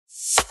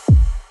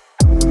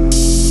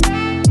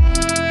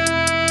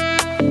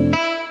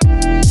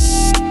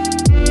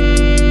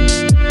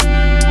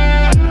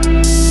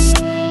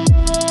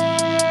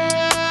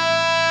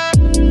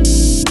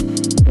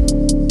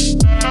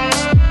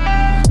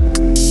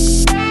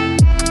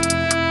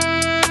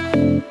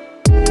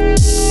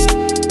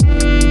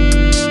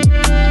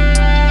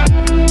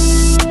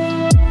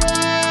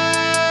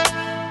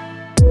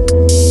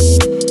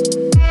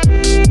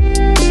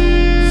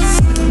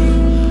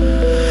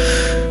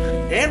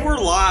And we're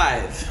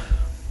live.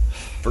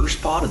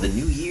 First pod of the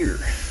new year.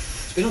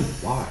 It's been a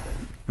while.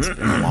 It's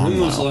been a long When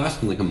was the while.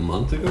 last one? Like a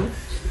month ago?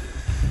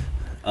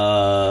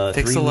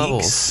 Fix 3 the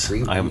levels. weeks.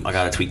 3 I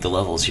gotta tweak the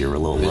levels here a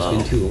little It's low.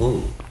 been too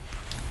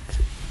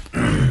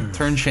long.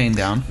 Turn Shane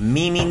down.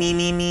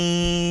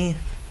 Me.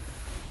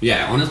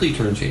 Yeah, honestly,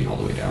 turn Shane all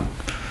the way down.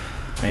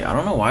 Hey, I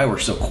don't know why we're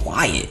so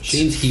quiet.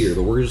 Shane's here,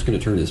 but we're just going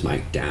to turn his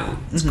mic down.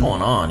 What's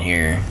going on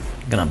here?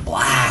 Gonna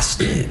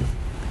blast it.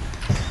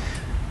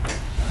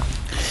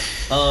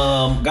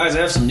 Guys, I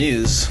have some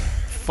news.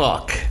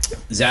 Fuck.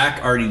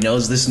 Zach already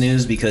knows this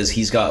news because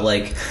he's got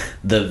like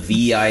the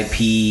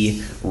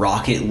VIP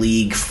Rocket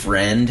League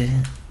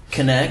friend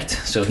connect,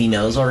 so he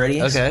knows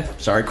already. Okay.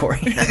 Sorry,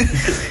 Corey.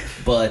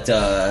 But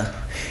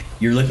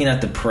you're looking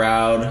at the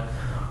proud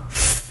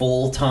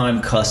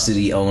full-time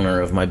custody owner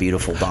of my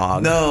beautiful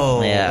dog.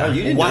 No. Yeah. Oh,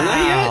 you didn't know that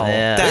Wow. yet?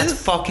 Yeah. That's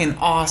fucking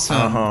awesome.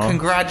 Uh-huh.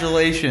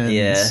 Congratulations.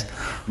 Yeah.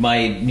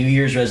 My New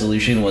Year's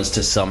resolution was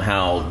to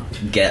somehow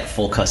get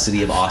full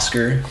custody of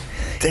Oscar.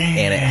 Damn.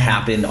 And it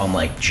happened on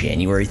like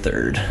January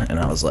 3rd. And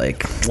I was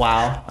like,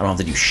 Wow. I don't have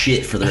to do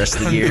shit for the rest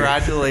of the year.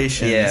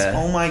 Congratulations. Yeah.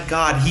 Oh my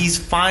god, he's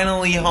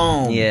finally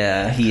home.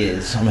 Yeah, he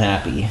is. I'm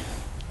happy.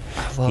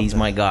 I love He's that.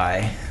 my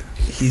guy.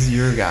 He's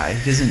your guy.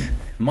 He doesn't.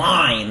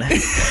 Mine.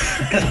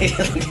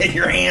 Get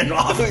your hand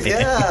off of it.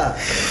 Yeah.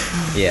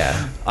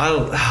 Yeah.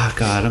 Oh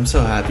god, I'm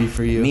so happy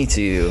for you. Me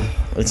too.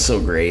 It's so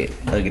great.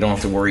 Like, you don't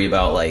have to worry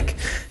about like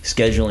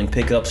scheduling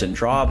pickups and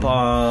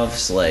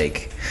drop-offs,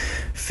 like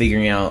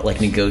figuring out,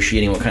 like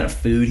negotiating what kind of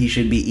food he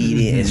should be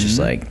eating. It's just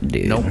like,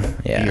 dude. Nope.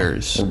 Yeah.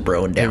 Yours. We're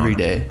broing down Every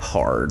day.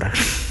 hard.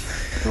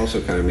 It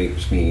also kind of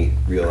makes me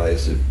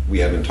realize that we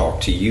haven't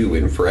talked to you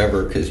in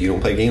forever because you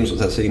don't play games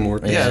with us anymore.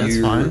 Yeah, that's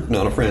you're fine.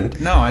 not a friend.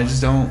 No, I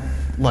just don't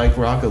like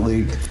Rocket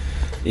League.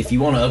 If you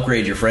want to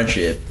upgrade your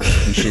friendship,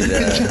 you should.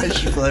 I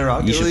should play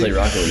Rocket You should League. play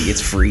Rocket League.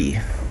 It's free.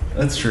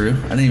 That's true.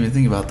 I didn't even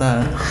think about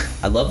that.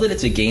 I love that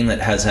it's a game that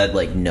has had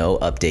like no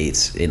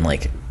updates in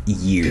like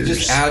years.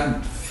 Just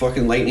add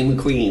fucking Lightning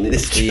McQueen. And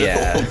it's chill.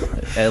 Yeah,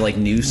 and like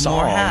new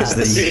songs hats.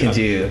 that you can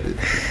do.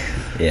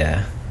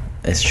 Yeah,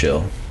 it's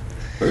chill.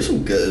 There's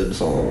some good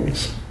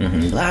songs.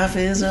 Life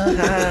is a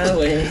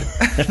highway.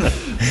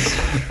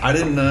 I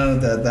didn't know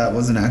that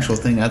was an actual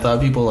thing. I thought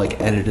people like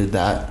edited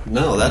that.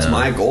 No, that's No.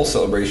 my goal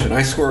celebration.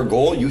 I score a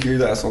goal, you hear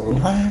that song.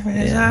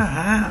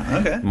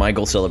 Okay. My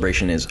goal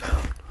celebration is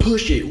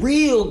push it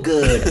real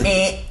good.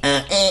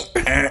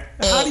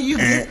 How do you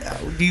get?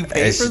 Do you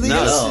pay for these?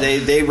 No,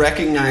 they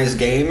recognize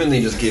game and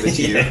they just give it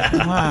to you.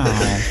 Wow.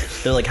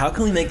 They're like, how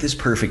can we make this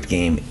perfect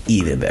game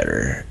even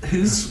better?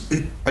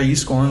 Are you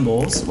scoring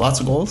goals? Lots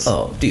of goals.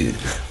 Oh, dude.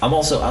 I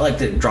like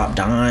to drop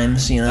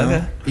dimes, you know?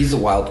 Okay. He's a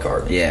wild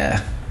card.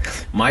 Yeah.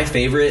 My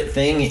favorite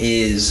thing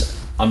is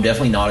I'm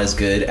definitely not as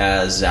good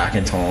as Zach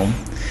and Tom,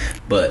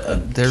 but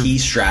a key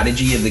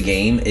strategy of the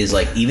game is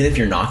like, even if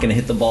you're not going to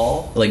hit the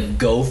ball, like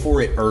go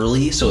for it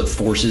early so it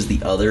forces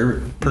the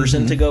other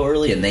person to go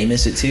early and they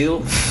miss it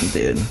too.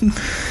 Dude.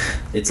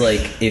 It's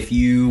like if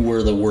you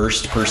were the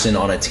worst person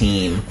on a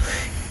team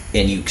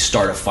and you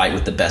start a fight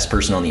with the best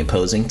person on the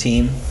opposing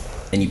team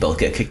and you both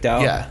get kicked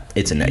out, Yeah.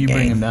 it's a net You game.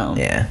 bring them down.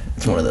 Yeah,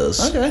 it's one of those.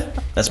 Okay.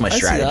 That's my I see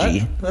strategy.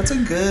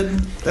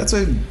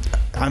 that.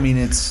 I mean,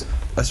 it's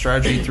a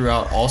strategy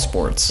throughout all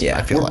sports. Yeah,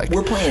 I feel like.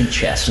 we're playing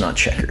chess, not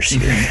checkers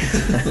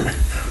here.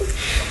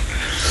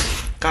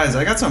 Guys,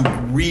 I got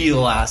some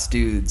real ass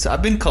dudes.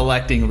 I've been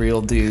collecting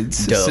real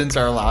dudes Dope. since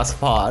our last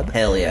pod.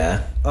 Hell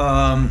yeah,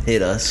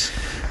 hit us.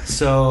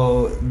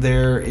 So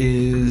there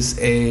is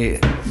a.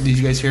 Did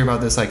you guys hear about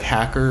this like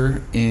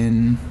hacker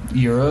in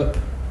Europe?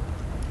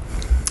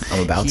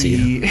 I'm about to.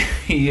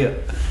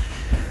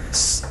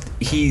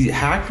 He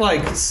hacked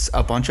like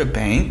a bunch of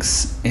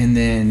banks, and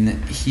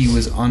then he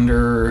was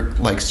under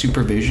like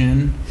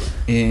supervision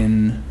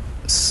in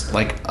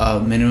like a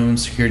minimum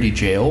security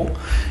jail,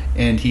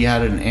 and he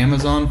had an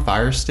Amazon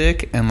Fire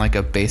Stick and like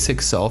a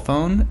basic cell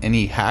phone, and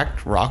he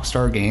hacked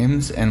Rockstar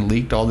Games and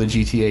leaked all the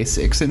GTA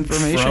 6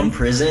 information From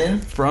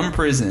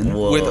prison.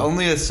 Whoa. with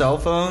only a cell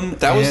phone.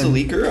 That was the and-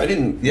 leaker? I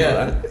didn't know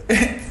Yeah.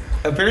 that.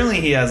 Apparently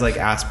he has like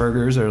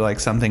Asperger's or like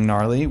something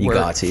gnarly. You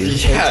got to.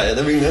 Yeah,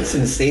 I mean, that's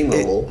insane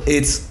level.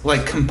 It's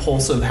like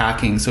compulsive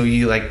hacking, so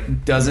he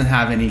like doesn't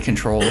have any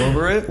control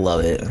over it.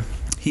 Love it.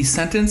 He's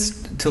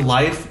sentenced to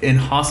life in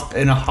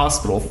a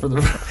hospital for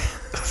the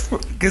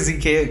because he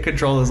can't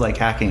control his like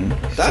hacking.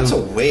 That's So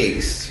a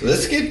waste.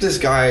 Let's get this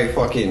guy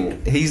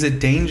fucking... he's a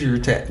danger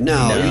to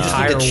No, the you just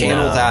need entire to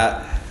channel world.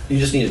 that. You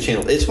just need to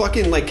channel. It's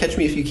fucking like Catch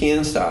Me If You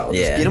Can style. Just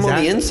Yeah, get him on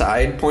the exactly.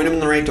 inside, point him in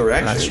the right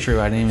direction. That's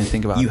true. I didn't even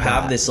think about You that.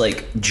 have this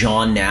like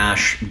John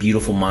Nash,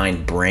 beautiful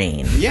mind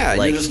brain. Yeah,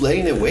 like, you're just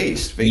letting it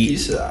waste. Make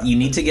use of that. You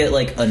need to get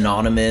like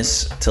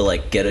Anonymous to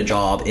like get a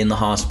job in the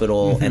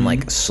hospital and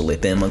like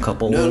slip him a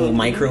couple No.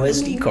 micro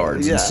SD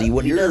cards Yeah. and see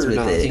what he does You're with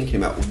not it. thinking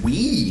about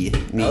we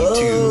need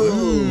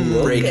Oh,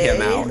 to break okay.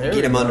 him out, There get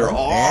we him under go.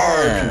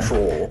 our Yeah.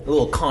 control. A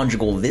little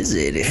conjugal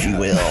visit, if you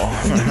will.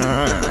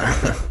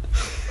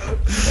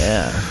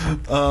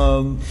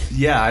 Yeah.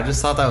 Yeah, I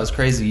just thought that was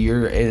crazy.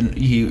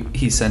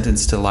 He's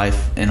sentenced to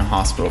life in a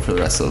hospital for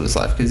the rest of his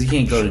life because he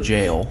can't go to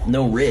jail.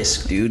 No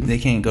risk, dude. They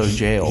can't go to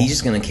jail. He's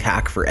just gonna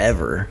hack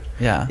forever.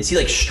 Yeah. Is he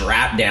like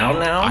strapped down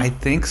now? I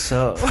think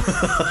so.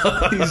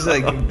 He's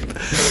like,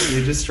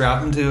 you just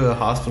strap him to a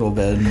hospital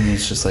bed and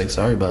it's just like,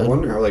 sorry, I bud.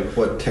 wonder like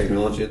what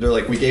technology they're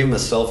like. We gave him a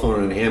cell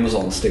phone and an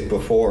Amazon stick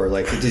before.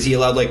 Like, is he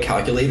allowed like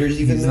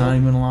calculators even? He's now? not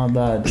even allowed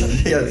that.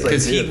 Yeah, it's like,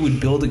 Because he would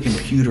build a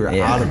computer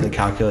out of the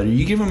calculator.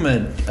 You give him a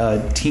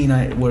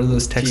T9, what are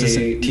those Texas?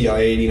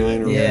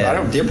 TI-89 or Yeah.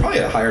 whatever. They're probably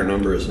at higher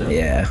numbers now.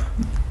 Yeah.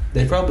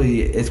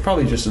 It's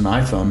probably just an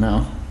iPhone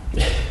now.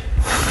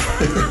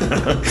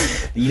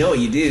 You know what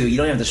you do? You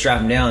don't have to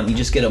strap him down. You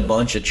just get a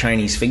bunch of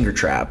Chinese finger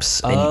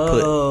traps and you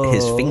put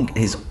his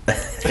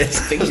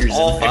fingers in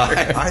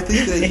there. I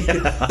think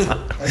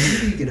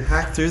that you could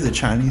hack through the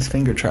Chinese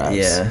finger traps.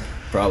 Yeah,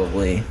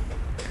 probably.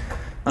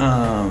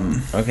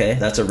 Okay,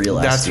 that's a real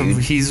ass dude.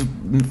 He's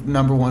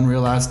number one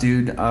real ass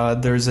dude.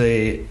 There's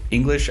a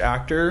English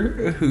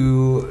actor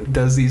who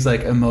does these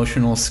like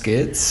emotional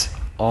skits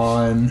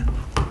on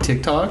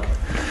TikTok.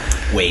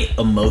 Wait,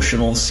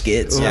 emotional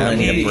skits? Yeah, I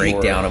need a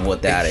breakdown of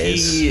what that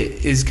is. He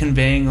is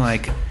conveying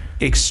like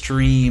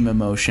extreme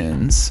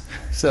emotions.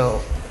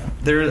 So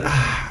there,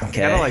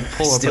 Okay. gotta like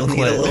pull Still up a need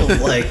clip. a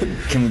little like.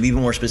 Can we be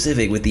more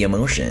specific with the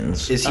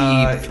emotions? Is he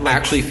Like-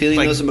 actually feeling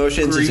like those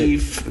emotions? Is it,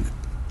 grief.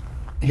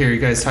 Here, you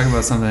guys talk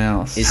about something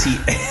else. Is he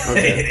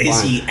is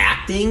fine. he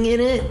acting in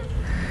it?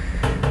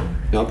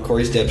 nope,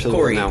 Corey's dead to the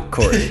Corey, now.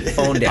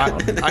 phone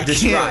down. I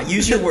Describe. can't.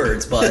 Use your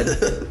words,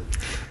 bud.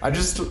 I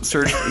just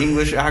searched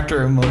English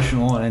actor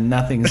emotional and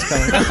nothing's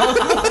coming up.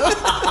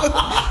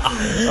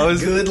 I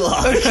was Good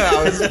luck.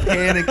 I was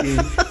panicking.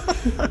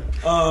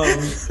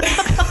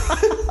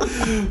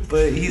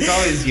 But he's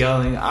always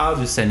yelling. I'll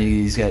just send you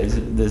these guys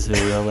this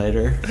video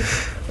later.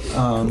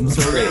 So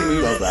we're gonna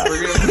move.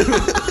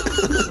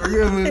 We're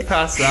gonna move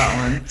past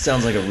that one.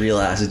 Sounds like a real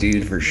ass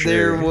dude for sure.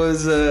 There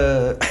was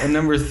a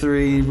number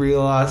 3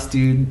 real ass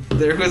dude.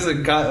 There was a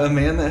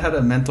man that had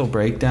a mental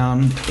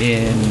breakdown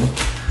in,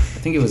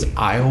 I think it was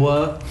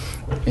Iowa,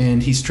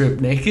 and he stripped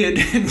naked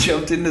and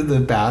jumped into the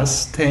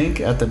Bass tank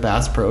at the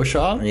Bass Pro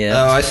Shop.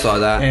 Yeah. Oh, I saw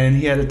that. And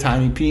he had a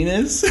tiny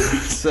penis.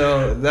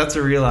 So that's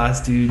a real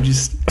ass dude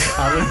just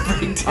having a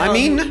breakdown. I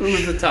mean-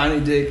 with a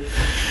tiny dick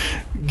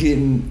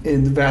getting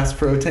in the Bass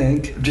Pro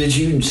tank. Did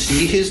you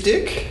see his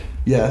dick?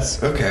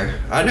 Yes. Okay,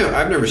 I know.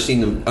 I've never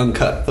seen the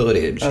uncut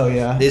footage. Oh,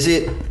 yeah.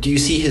 Do you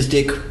see his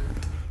dick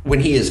when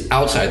he is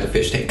outside the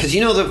fish tank? Because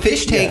you know the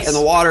fish tank Yes. and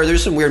the water,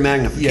 there's some weird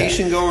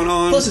magnification going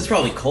on. Plus, it's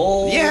probably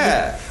cold.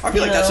 Yeah, I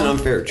feel like that's an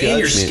unfair judgment. And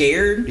you're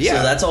scared. Yeah.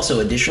 So that's also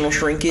additional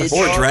shrinkage.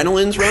 Or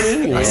adrenaline's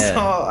running. You know?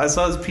 Yeah. I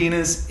saw his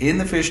penis in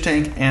the fish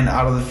tank and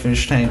out of the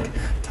fish tank.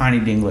 Tiny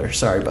dingler.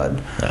 Sorry,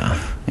 bud.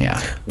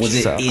 Yeah. Was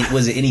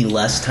it any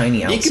less tiny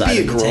He could outside be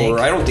a of the grower. tank?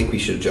 I don't think we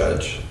should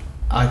judge.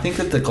 I think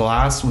that the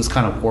glass was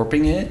kind of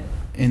warping it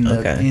in the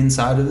Okay.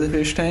 inside of the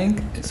fish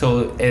tank,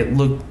 so it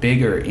looked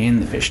bigger in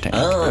the fish tank.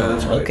 Oh,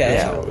 That's right. okay.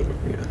 That's how it would-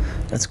 yeah.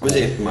 That's cool. Was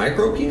it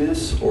micro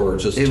penis or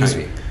just It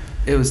tiny?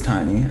 was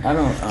tiny. I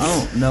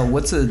don't know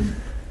what's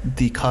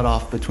the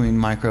cutoff between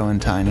micro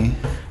and tiny.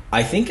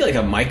 I think like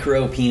a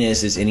micro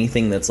penis is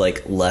anything that's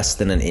like less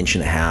than 1.5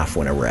 inches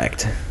when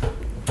erect.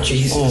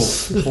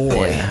 Jesus. Oh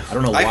boy. Yeah. I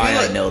don't know I why feel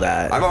I like- know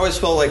that. I've always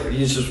felt like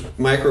it's just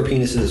micro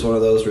penis is one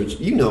of those where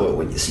you know it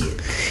when you see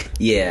it.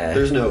 Yeah.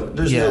 There's no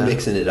Yeah.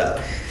 mixing it up.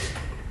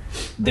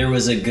 There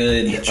was a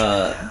good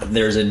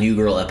there's a New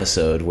Girl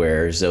episode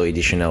where Zoe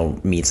Deschanel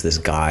meets this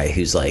guy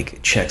who's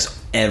like checks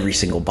every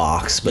single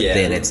box, but Yeah.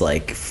 then it's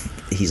like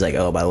he's like,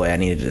 oh, by the way, I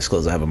need to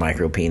disclose I have a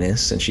micro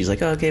penis, and she's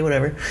like, oh, okay,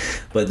 whatever.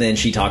 But then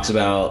she talks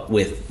about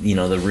with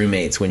the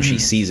roommates when she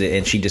sees it,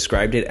 and she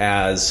described it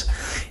as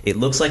it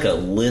looks like a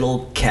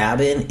little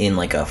cabin in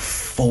like a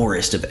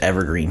forest of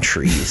evergreen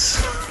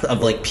trees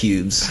of like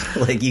pubes.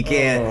 Like you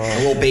can't.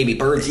 A little baby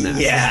bird's nest.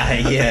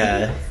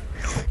 Yeah.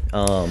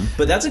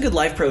 But that's a good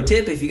life pro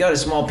tip. If you got a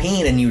small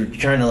peen and you're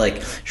trying to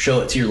like show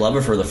it to your lover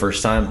for the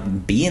first time,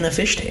 be in a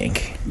fish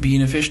tank. Be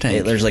in a fish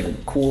tank. There's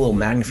like cool little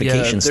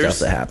magnification stuff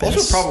that happens.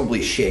 Also,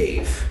 probably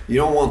shave. You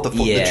don't want the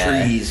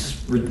Yeah.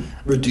 trees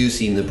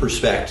reducing the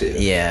perspective.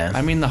 Yeah.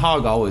 I mean, the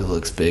hog always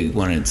looks big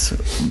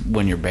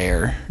when you're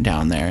bare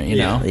down there. You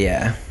Yeah. know.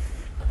 Yeah.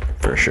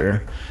 For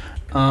sure.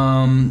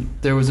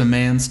 There was a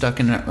man stuck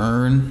in an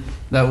urn.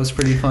 That was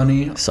pretty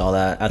funny. Saw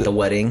that at the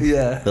wedding.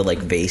 Yeah. The like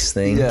vase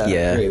thing. Yeah.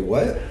 Yeah. Wait,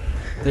 what?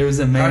 There was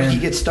a How man. did he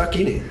get stuck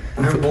in it?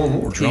 I have one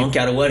more. Drunk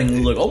at a wedding,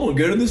 he's like, I'm gonna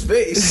get in this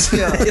vase.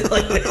 Yeah.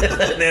 Like,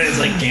 and then it's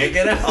like, can't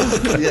get out.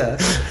 Yeah,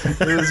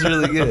 it was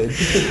really good.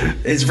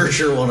 It's for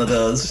sure one of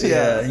those.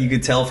 Yeah. You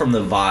could tell from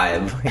the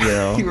vibe,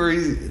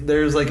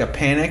 There's like a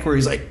panic where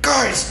he's like,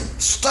 "Guys,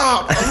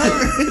 stop!"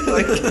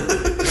 Like,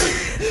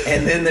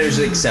 And then there's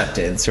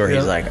acceptance where he's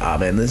Yeah. like,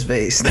 I'm in this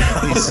vase now.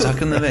 he's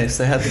stuck in the vase.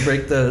 They had to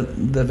break the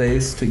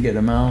vase to get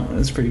him out. It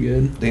was pretty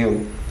good.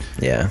 Damn.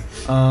 Yeah.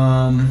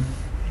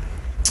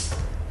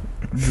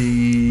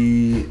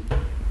 The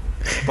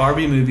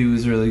Barbie movie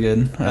was really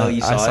good. Oh,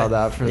 you saw I saw it?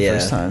 that for the Yeah.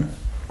 first time.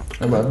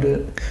 I loved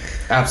it.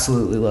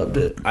 Absolutely loved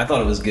it. I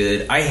thought it was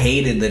good. I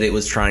hated that it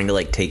was trying to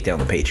like take down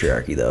the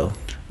patriarchy though.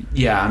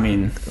 Yeah, I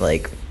mean,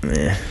 Like,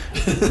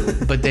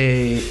 but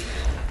they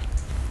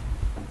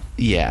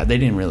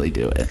didn't really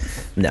do it.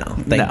 no,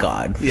 thank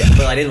God. Yeah.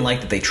 But I didn't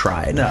like that they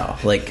tried. No.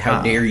 Like,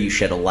 how dare you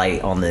shed a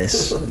light on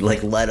this?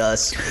 Like, let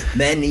us.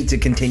 Men need to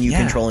continue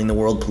controlling the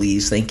world,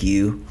 please. Thank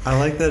you. I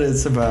like that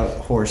it's about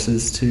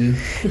horses too.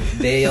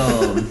 They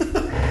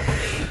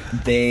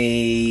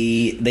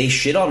they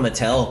shit on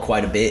Mattel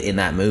quite a bit in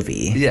that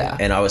movie. Yeah.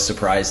 And I was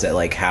surprised at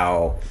like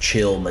how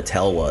chill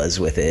Mattel was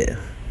with it.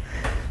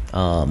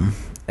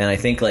 And I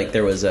think like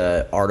there was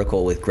a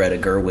article with Greta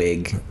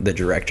Gerwig, the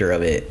director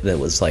of it, that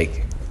was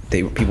like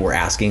people were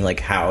asking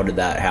like how did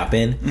that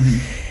happen?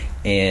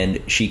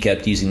 And she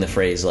kept using the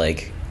phrase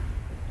like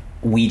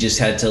we just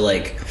had to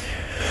like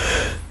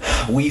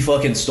we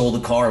fucking stole the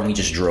car and we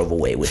just drove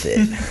away with it.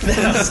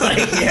 And I was like,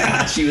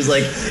 yeah. She was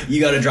like, you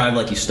got to drive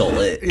like you stole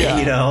it,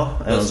 you know?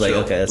 And I was like,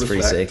 okay, that's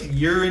pretty sick.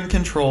 You're in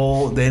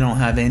control. They don't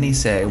have any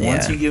say.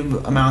 Once you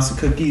give a mouse a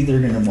cookie, they're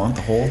going to want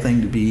the whole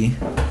thing to be.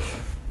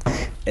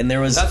 And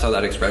there was... That's how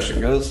that expression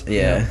goes.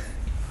 Yeah.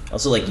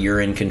 Also, like, you're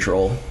in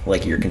control.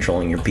 Like, you're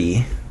controlling your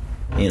pee,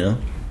 you know?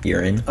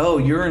 Urine. Oh,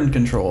 you're in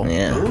control.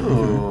 Yeah.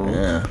 Oh.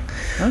 Yeah.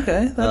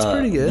 Okay, that's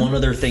pretty good. One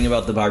other thing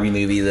about the Barbie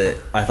movie that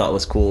I thought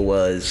was cool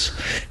was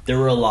there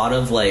were a lot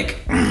of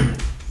like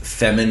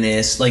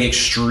feminist, like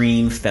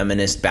extreme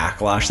feminist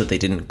backlash that they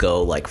didn't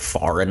go like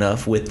far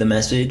enough with the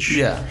message.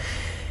 Yeah.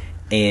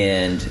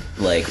 And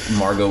like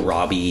Margot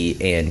Robbie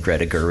and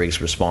Greta Gerwig's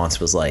response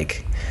was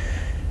like,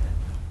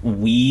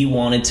 we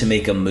wanted to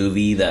make a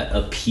movie that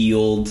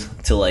appealed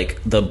to like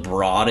the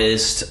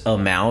broadest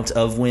amount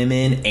of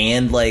women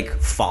and like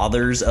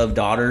fathers of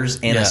daughters,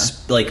 and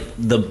like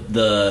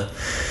the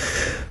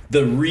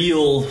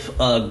real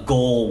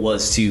goal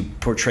was to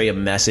portray a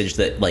message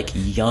that like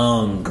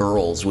young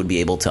girls would be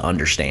able to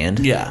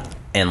understand. Yeah.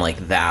 And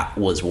like that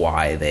was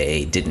why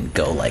they didn't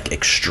go like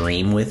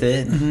extreme with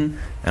it.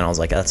 And I was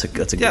like, that's a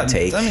good take.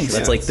 That makes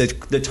that's sense. like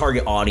the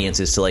target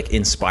audience is to like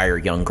inspire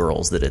young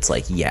girls that it's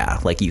like, yeah,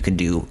 like you can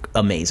do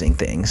amazing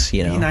things,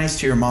 you know. Be nice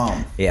to your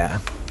mom. Yeah.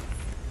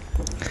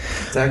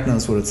 Zach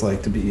knows what it's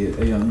like to be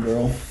a young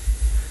girl.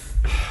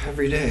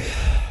 Every day.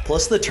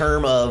 Plus the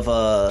term of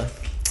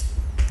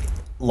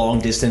long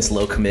distance,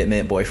 low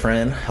commitment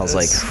boyfriend. I was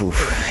like,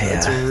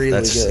 that's really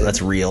good.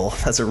 That's real.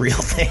 That's a real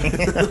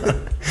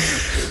thing.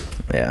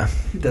 Yeah.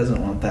 Who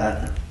doesn't want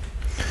that?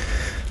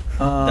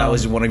 That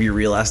was one of your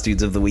real ass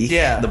dudes of the week.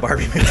 Yeah. The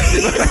Barbie movie.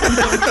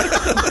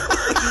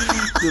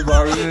 The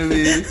Barbie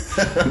movie.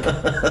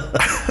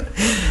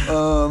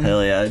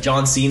 Hell yeah.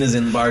 John Cena's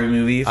in the Barbie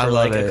movie I for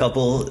love like it. a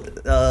couple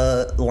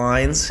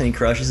lines and he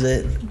crushes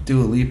it.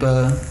 Dua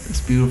Lipa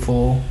is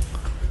beautiful.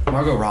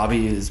 Margot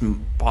Robbie is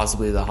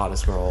possibly the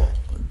hottest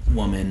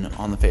woman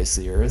on the face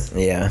of the earth.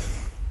 Yeah.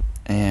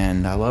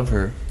 And I love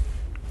her.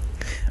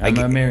 I'm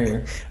gonna marry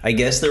her. I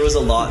guess there was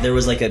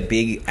like a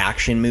big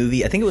action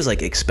movie. I think it was like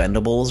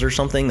Expendables or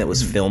something that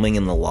was filming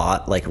in the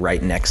lot like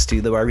right next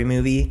to the Barbie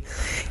movie.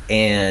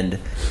 And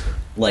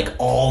like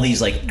all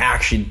these like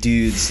action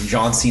dudes,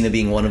 John Cena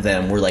being one of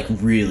them, were like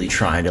really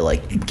trying to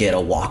like get a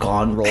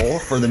walk-on role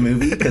for the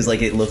movie because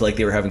like it looked like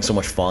they were having so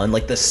much fun.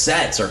 Like the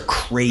sets are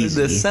crazy.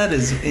 The set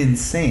is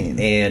insane.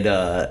 And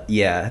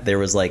yeah, there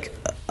was like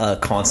a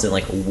constant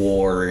like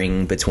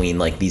warring between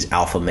like these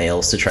alpha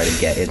males to try to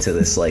get into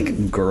this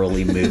like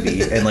girly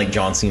movie, and like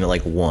John Cena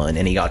like won,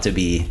 and he got to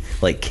be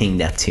like King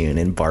Neptune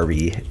in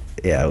Barbie.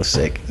 Yeah, it was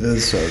sick. It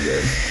was so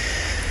good.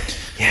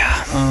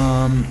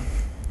 Yeah.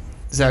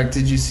 Zach,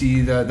 did you see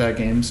that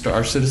game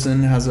Star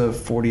Citizen has a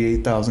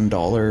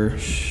 $48,000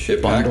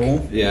 Shit bundle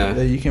pack. Yeah.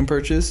 that you can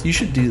purchase? You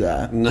should do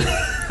that. No.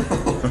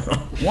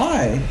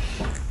 Why?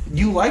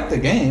 You like the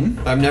game.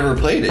 I've never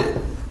played it.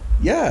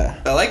 Yeah.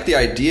 I like the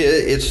idea.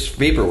 It's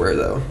vaporware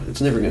though.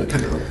 It's never gonna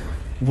come out.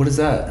 What is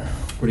that?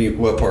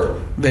 What part?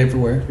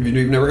 Vaporware.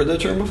 You've never heard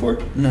that term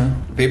before? No.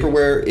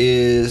 Vaporware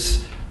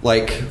is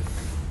like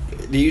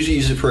they usually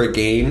use it for a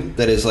game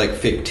that is like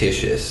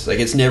fictitious. Like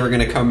it's never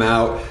gonna come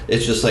out.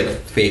 It's just like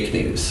fake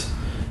news.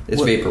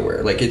 It's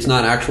vaporware. Like it's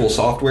not actual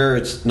software.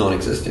 It's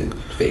non-existent.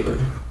 It's vapor.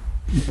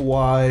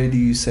 Why do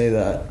you say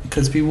that?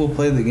 Because people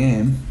play the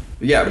game.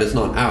 Yeah, but it's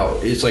not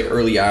out. It's like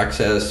early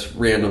access,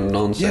 random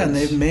nonsense. Yeah, and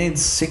they've made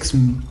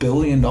 $6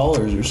 billion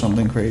or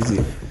something crazy.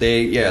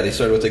 They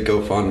started with a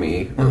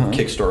GoFundMe or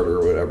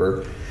Kickstarter or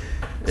whatever.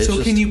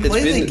 So can you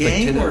play the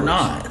game 10 or hours.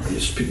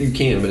 not? You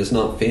can, but it's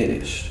not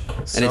finished.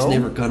 And it's So?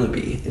 never gonna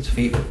be. It's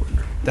vaporware.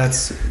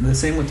 That's the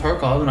same with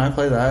Tarkov, and I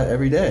play that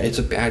every day. It's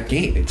a bad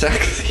game.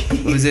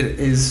 Exactly.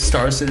 Is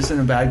Star Citizen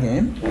a bad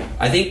game?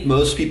 I think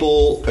most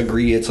people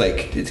agree it's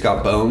like it's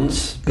got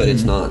bones, but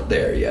it's not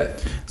there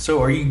yet.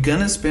 So are you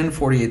gonna spend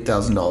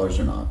 $48,000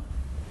 or not?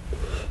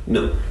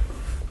 No.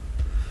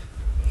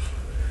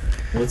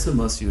 What's the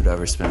most you would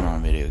ever spend on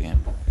a video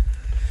game?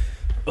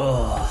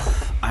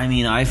 I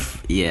mean, I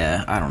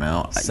don't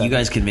know. You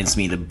guys convinced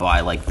me to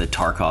buy like the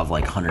Tarkov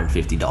like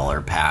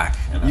 $150 pack.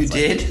 And I You was like,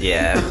 did?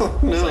 yeah. Oh,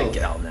 I was no. like,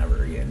 I'll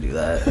never again do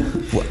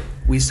that.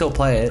 We still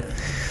play it.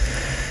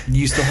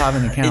 You still have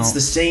an account. It's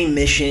the same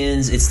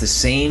missions. It's the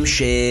same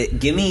shit.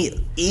 Give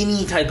me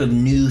any type of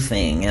new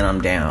thing, and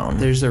I'm down.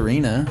 There's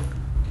Arena,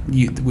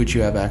 which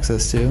you have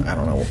access to. I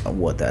don't know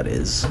what that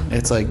is.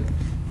 It's like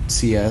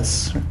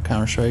CS,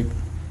 Counter-Strike.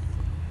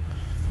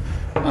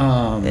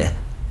 Yeah.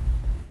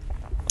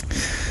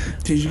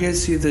 Did you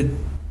guys see the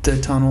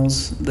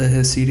tunnels, the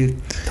Hasidic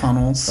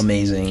tunnels?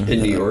 Amazing.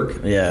 In New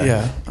York? Yeah.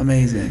 Yeah,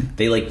 amazing.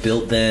 They like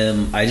built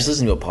them. I just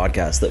listened to a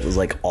podcast that was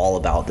like all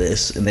about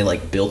this, and they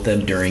like built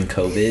them during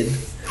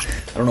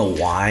COVID. I don't know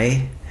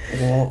why.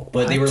 Well,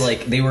 But they were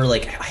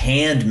like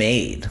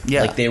handmade.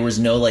 Yeah. Like there was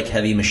no like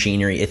heavy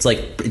machinery. It's like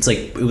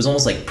it was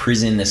almost like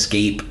prison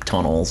escape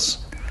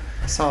tunnels.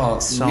 I saw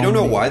so You don't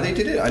know many- why they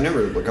did it? I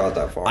never got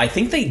that far. I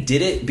think they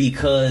did it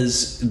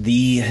because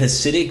the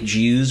Hasidic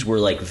Jews were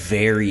like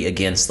very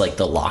against like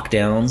the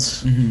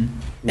lockdowns. Mm-hmm.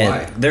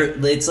 Why?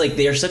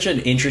 They're such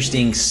an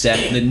interesting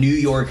sect. The New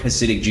York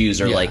Hasidic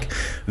Jews are like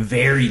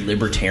very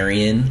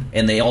libertarian,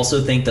 and they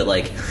also think that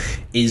like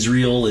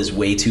Israel is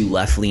way too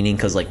left leaning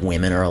because like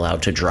women are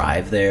allowed to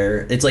drive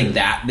there. It's like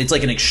that. It's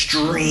like an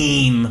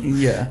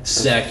extreme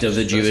sect of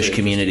the Jewish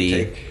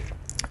community.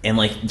 And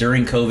like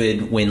during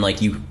COVID, when like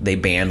they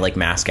banned like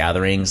mass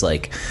gatherings,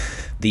 like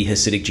the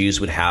Hasidic Jews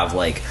would have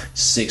like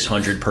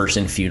 600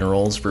 person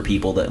funerals for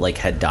people that like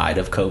had died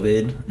of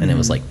COVID, and it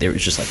was like there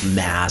was just like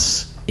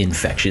mass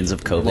infections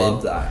of COVID.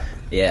 Love that.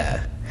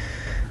 Yeah.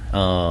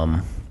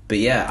 But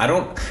yeah, I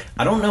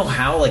don't know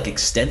how like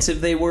extensive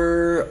they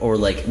were, or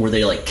like were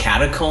they like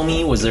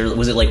catacomby? Was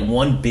it like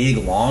one big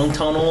long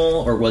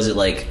tunnel, or was it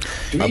like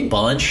a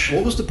bunch?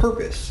 What was the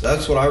purpose?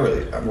 That's what I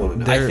want to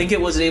know. I think it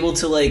was able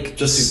to like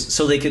Just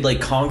so they could like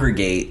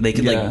congregate. They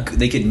could like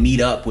they could meet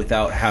up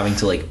without having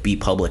to like be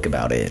public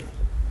about it.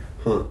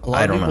 A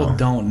lot of people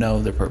don't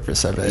know the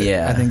purpose of it.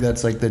 Yeah. I think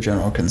that's like the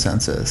general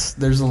consensus.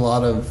 There's a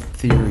lot of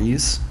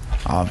theories,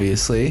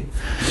 obviously,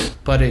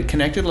 but it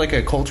connected like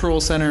a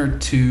cultural center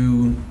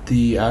to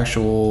the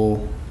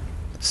actual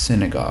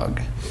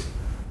synagogue.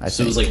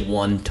 So it was like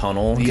one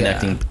tunnel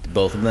connecting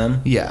both of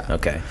them. Yeah.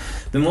 Okay.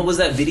 Then what was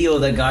that video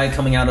of that guy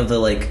coming out of the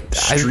like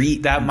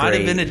street? That might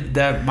have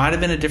grate?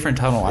 been a different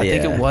tunnel. I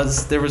think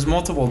there was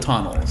multiple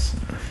tunnels.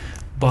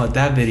 But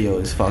that video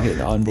is fucking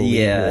unbelievable.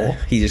 Yeah,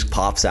 he just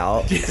pops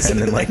out and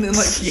then like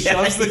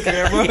shoves the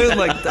camera and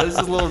like does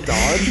his little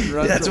dodge and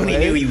runs That's when he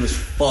away. knew he was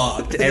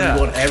fucked. Yeah.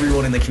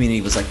 Everyone in the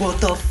community was like,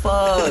 "What the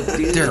fuck,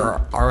 dude?"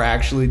 There are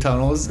actually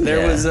tunnels.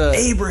 There was a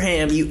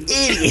Abraham, you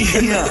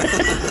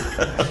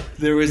idiot.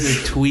 There was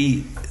a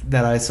tweet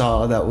that I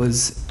saw that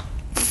was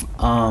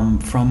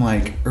from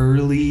like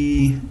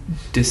early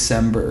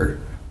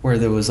December, where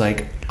there was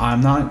like,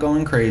 "I'm not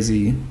going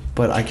crazy,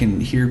 but I can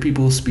hear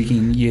people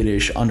speaking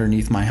Yiddish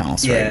underneath my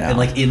house right now." And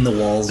like in the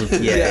walls of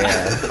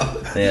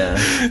yeah.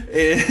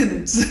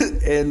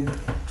 And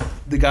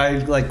the guy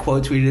like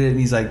quote tweeted it, and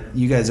he's like,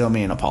 "You guys owe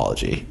me an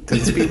apology,"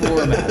 because people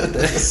were mad at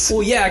this.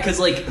 Well, yeah, because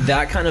like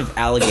that kind of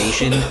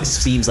allegation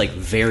seems like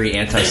very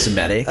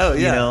anti-Semitic. Oh, yeah.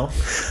 You know,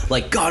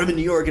 like God, I'm in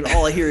New York, and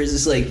all I hear is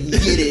this like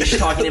Yiddish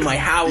talking in my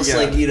house. Yeah.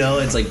 Like, you know,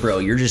 it's like, bro,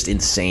 you're just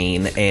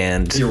insane,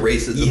 and Your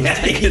racism is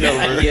taking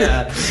over.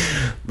 Yeah,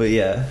 but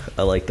yeah,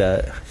 I like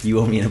that. You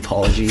owe me an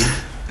apology.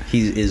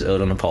 He is owed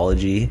an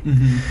apology.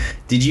 Mm-hmm.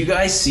 Did you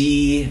guys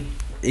see?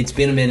 It's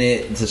been a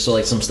minute, so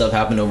like some stuff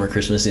happened over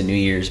Christmas and New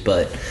Year's,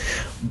 but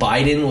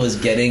Biden was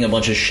getting a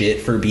bunch of shit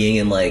for being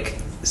in like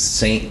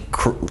St.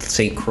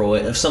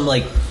 Croix, some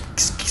like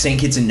St.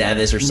 Kitts and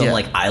Nevis or some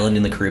like island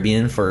in the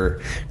Caribbean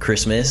for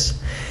Christmas.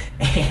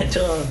 And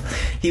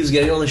he was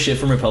getting all the shit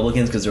from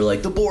Republicans because they're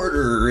like the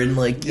border and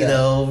like you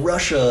know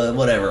Russia,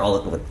 whatever,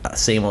 all the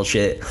same old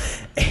shit.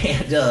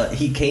 And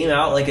he came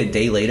out like a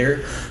day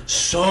later,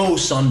 so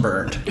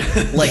sunburned,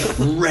 like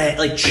red,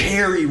 like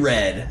cherry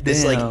red.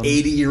 This like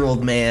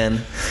 80-year-old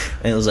man,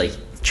 and it was like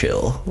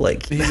chill,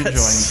 like He's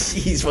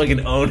enjoying he's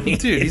fucking owning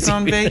Dude, it, he's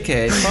on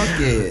vacay.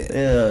 Fuck it.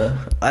 Yeah,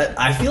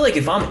 I feel like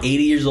if I'm 80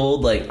 years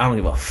old, like I don't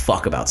give a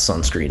fuck about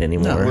sunscreen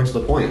anymore. What's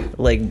the point?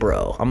 Like,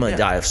 bro, I'm gonna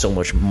die of so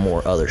much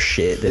more other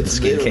shit than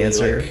skin literally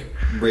cancer. like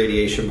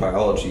radiation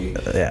biology.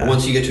 Yeah.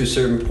 Once you get to a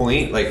certain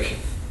point, like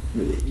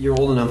you're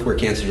old enough where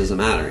cancer doesn't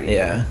matter anymore.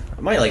 Yeah,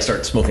 I might like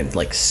start smoking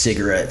like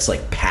cigarettes,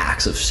 like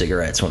packs of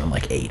cigarettes when I'm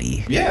like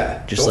 80.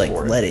 Yeah, Just go like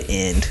for let it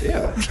end.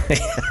 Yeah.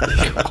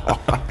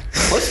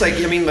 Plus, like,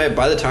 I mean,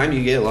 by the time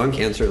you get lung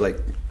cancer, like,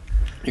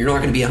 you're not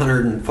going to be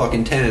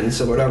 110,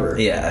 so whatever.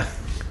 Yeah.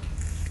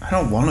 I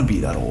don't want to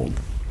be that old.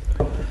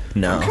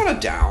 No. I'm kind of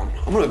down.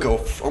 I'm gonna go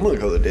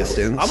the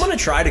distance. I'm gonna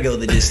try to go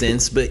the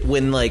distance, but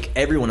when like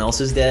everyone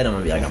else is dead, I'm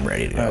gonna be like, I'm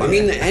ready to go. I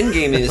mean, the end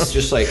game is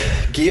just like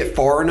get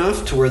far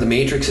enough to where the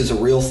Matrix is a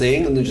real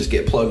thing, and then just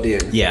get plugged in.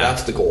 Yeah.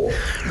 That's the goal.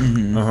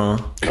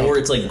 Or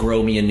it's like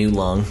grow me a new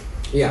lung.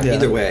 Yeah.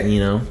 Either way.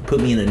 You know,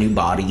 put me in a new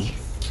body.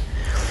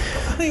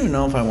 I don't even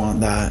know if I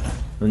want that.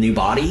 A new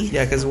body?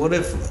 Yeah, because what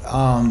if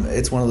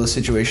it's one of those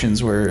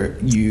situations where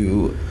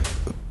you,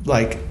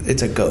 like,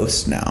 it's a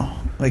ghost now?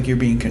 Like you're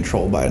being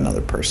controlled by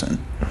another person.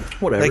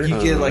 Whatever. Like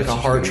you get like a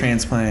heart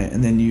transplant,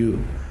 and then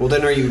you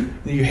then are you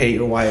hate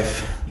your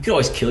wife. You could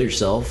always kill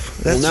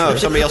yourself. Well, no, if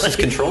somebody else is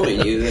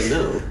controlling you, then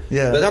no.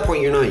 Yeah. But at that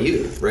point, you're not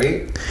you,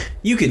 right?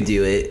 You could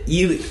do it.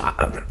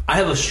 I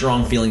have a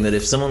strong feeling that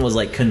if someone was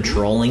like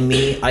controlling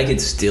me, I could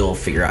still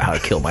figure out how to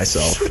kill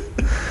myself.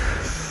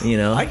 You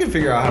know, I can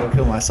figure out how to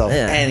kill myself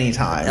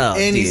anytime,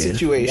 any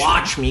situation.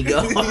 Watch me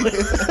go.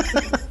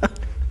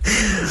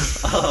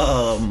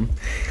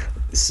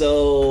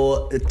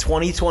 So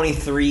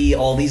 2023,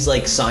 all these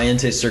like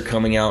scientists are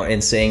coming out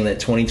and saying that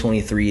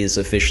 2023 is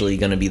officially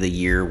going to be the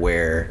year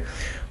where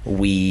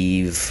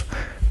we've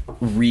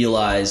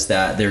realized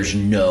that there's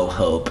no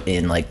hope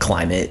in like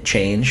climate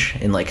change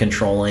and like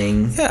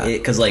controlling it,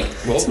 because like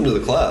welcome to the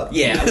club.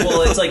 Yeah,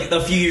 well, it's like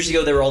a few years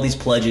ago there were all these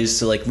pledges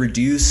to like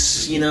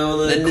reduce, you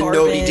know, the carbon,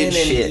 nobody did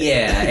shit.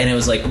 Yeah, and it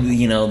was like,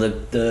 you know,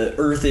 the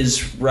Earth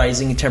is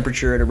rising in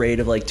temperature at a rate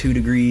of like 2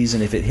 degrees,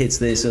 and if it hits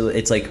this, so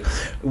it's like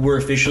we're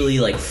officially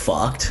like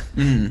fucked.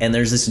 And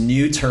there's this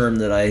new term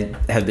that I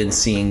have been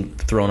seeing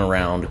thrown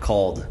around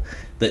called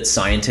that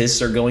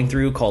scientists are going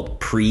through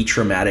called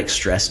pre-traumatic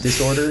stress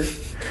disorder.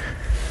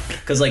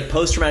 Because like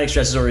post-traumatic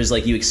stress disorder is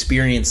like you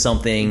experience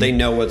something, they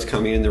know what's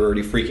coming and they're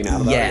already freaking out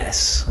about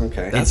it.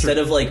 Okay. Instead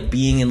of like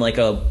being in like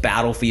a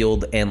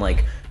battlefield and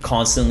like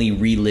constantly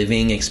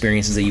reliving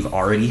experiences that you've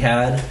already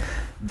had,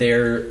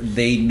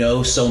 they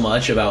know so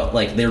much about,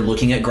 like, they're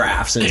looking at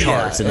graphs and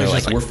charts and they're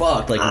like, we're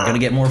fucked, like we're gonna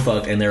get more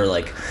fucked, and they're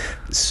like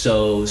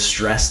so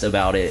stressed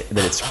about it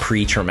that it's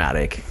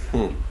pre-traumatic.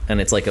 And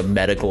it's like a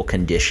medical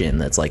condition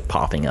that's like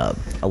popping up.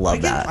 I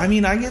love that. I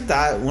mean, I get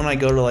that when I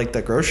go to like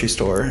the grocery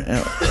store.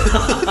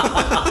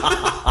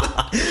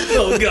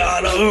 Oh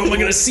God! Oh, am I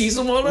gonna see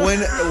someone?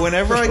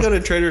 Whenever I go to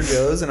Trader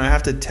Joe's and I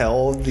have to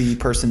tell the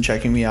person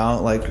checking me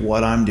out like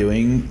what I'm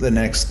doing the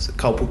next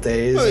couple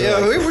days. Oh yeah,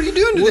 like, what are you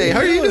doing today? How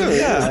are you doing?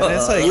 Yeah, and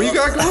it's like, what you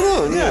got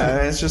going on? Yeah,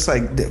 and it's just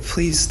like,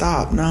 please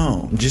stop.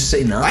 No, just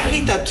say no. I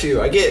hate that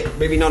too. I get,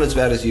 maybe not as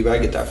bad as you, but I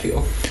get that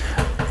feel.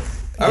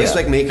 I always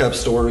like make up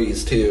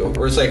stories too,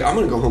 where it's like, I'm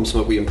gonna go home,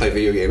 smoke weed, and play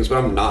video games, but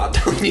I'm not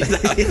telling you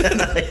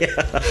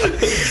that.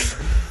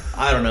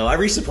 I don't know. I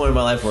reached a point in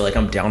my life where like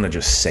I'm down to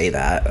just say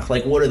that.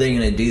 Like, what are they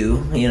gonna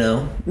do? You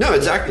know? No,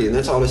 exactly, and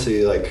that's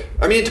honestly like,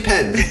 I mean, it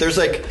depends. There's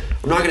like,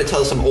 I'm not gonna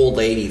tell some old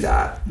lady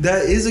that.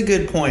 That is a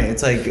good point.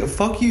 It's like,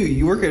 fuck you.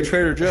 You work at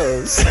Trader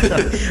Joe's.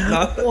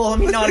 Well, I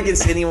mean, not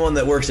against anyone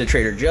that works at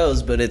Trader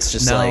Joe's, but it's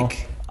just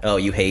like, oh,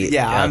 you hate?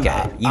 Yeah,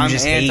 okay. I'm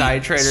just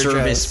anti-Trader hate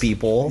service Joe's.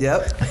 people.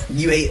 Yep.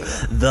 You hate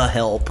the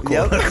help.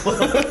 Quote unquote.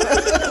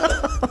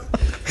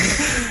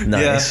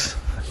 Nice. Yeah.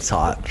 It's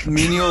hot.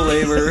 Menial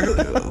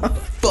labor.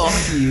 Fuck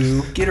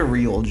you. Get a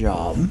real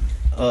job.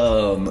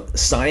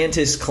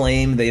 Scientists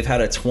claim they've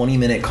had a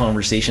 20-minute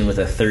conversation with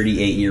a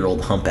 38-year-old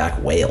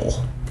humpback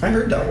whale. I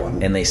heard that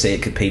one. And they say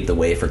it could pave the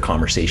way for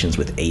conversations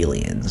with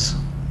aliens.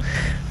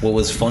 What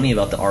was funny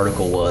about the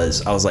article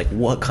was, I was like,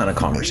 what kind of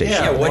conversation?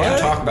 Yeah, what did you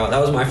talk about? That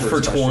was my first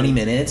For 20 question.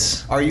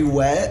 minutes. Are you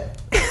wet?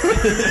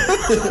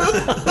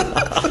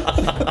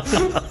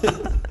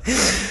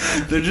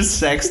 They're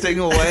just sexting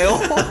a whale.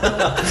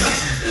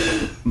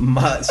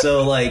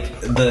 So, like,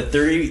 the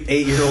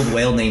 38-year-old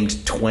whale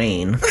named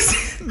Twain.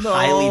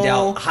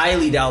 No.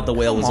 Highly doubt the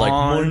whale was like,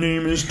 my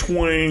name is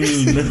Twain.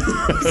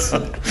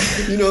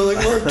 You know,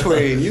 like Mark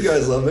Twain. You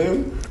guys love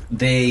him.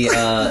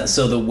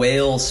 So the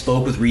whale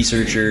spoke with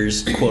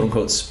researchers, quote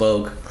unquote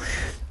spoke,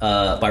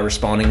 by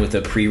responding with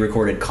a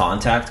pre-recorded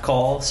contact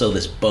call. So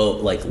this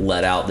boat like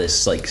let out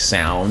this like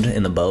sound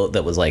in the boat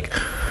that was like,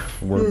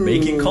 we're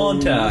making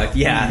contact.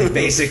 Yeah,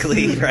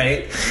 basically,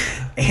 right?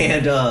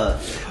 And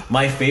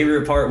my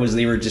favorite part was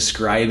they were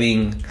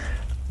describing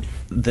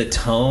the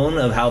tone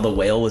of how the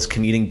whale was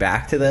commuting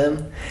back to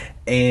them,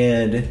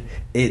 and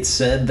it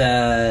said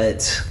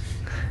that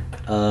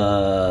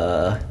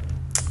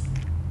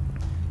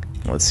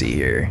let's see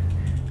here.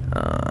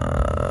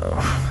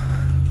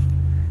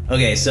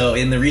 Okay, so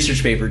in the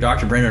research paper,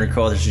 Dr. Brennan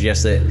Crowther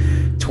suggests that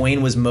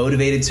Twain was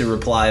motivated to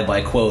reply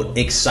by, quote,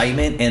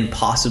 excitement and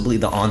possibly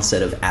the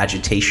onset of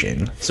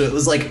agitation. So it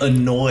was like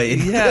annoyed.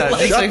 Yeah,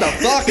 like, shut the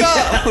fuck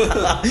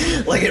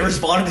up. Like it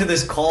responded to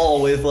this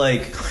call with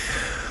like,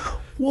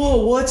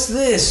 whoa, what's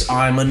this?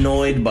 I'm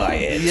annoyed by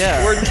it.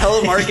 Yeah. We're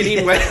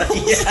telemarketing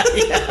whales.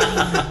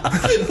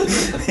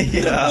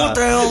 Yeah. What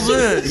the hell's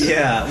this?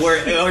 Yeah.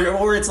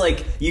 Or it's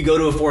like you go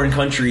to a foreign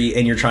country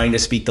and you're trying to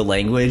speak the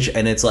language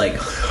and it's like,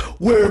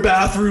 we're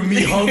bathroom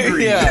me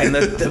hungry. Yeah. And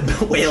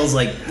the whale's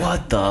like,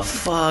 what the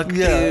fuck,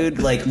 dude?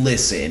 Like,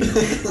 listen,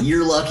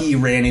 you're lucky you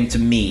ran into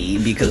me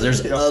because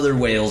there's other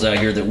whales out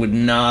here that would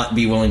not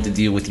be willing to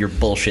deal with your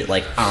bullshit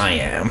like I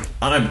am.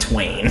 I'm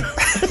Twain.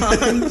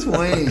 I'm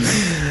Twain.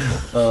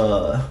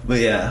 But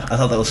yeah, I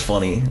thought that was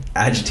funny.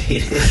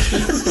 Agitated.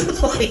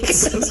 Like,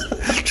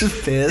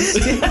 just pissed.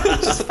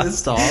 Just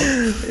pissed off.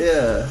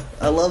 Yeah,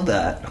 I love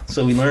that.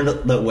 So we learned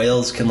that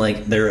whales can,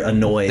 like, they're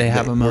annoyed. They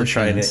have that emotions. We're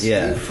trying to,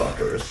 yeah. You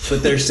fuckers.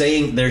 But they're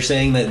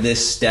saying that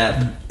this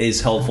step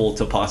is helpful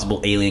to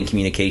possible alien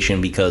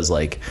communication because,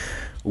 like,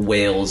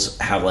 whales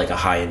have like a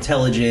high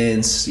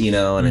intelligence, you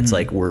know, and it's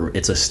like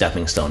it's a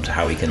stepping stone to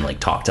how we can like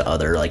talk to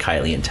other like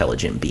highly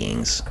intelligent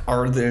beings.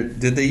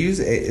 Did they use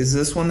is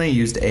this when they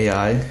used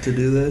AI to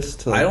do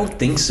this? I don't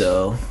think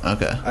so.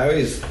 Okay.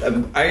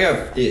 I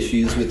have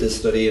issues with this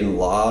study in a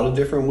lot of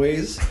different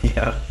ways.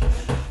 Yeah.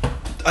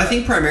 I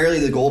think primarily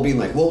the goal being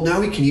like, well, now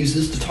we can use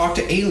this to talk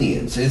to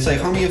aliens. And it's like,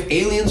 homie, if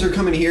aliens are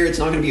coming here, it's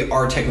not going to be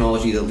our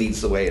technology that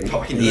leads the way in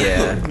talking to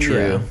them.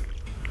 True.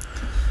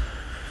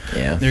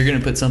 Yeah. They're gonna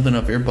put something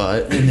up your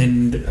butt and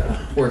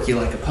then work you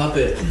like a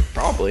puppet,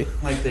 Probably.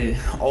 like they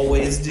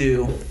always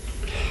do.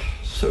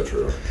 So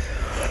true.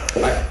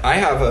 I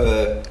have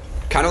a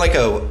kind of like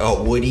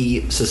a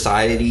Woody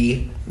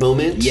Society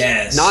moment.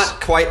 Yes. Not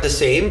quite the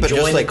same, but Join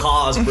just like the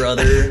cause,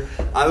 brother.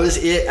 I was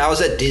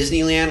at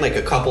Disneyland like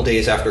a couple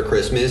days after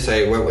Christmas.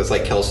 I went with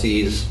like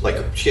Kelsey's, like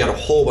she had a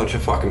whole bunch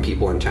of fucking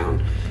people in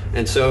town.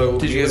 And so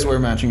Did you guys wear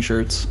matching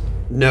shirts?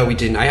 No, we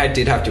didn't. I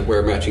did have to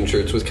wear matching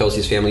shirts with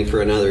Kelsey's family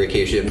for another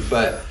occasion,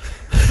 but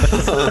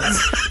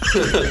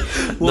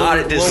not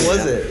at Disneyland. What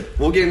was it?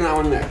 We'll get into that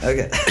one next.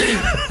 Okay.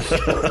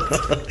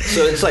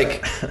 So it's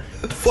like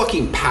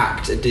fucking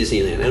packed at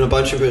Disneyland, and a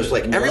bunch of it was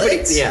like everybody.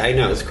 What? Yeah, I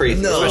know, it's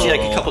crazy. No. Especially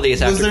like a couple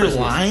days after Was there Christmas.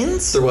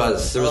 lines? There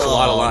was a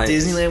lot of lines.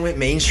 Disneyland went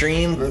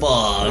mainstream. Fuck.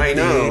 I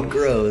know. Dude,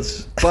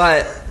 gross.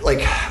 But like,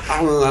 I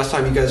don't know the last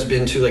time you guys have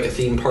been to like a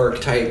theme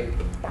park type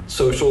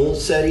social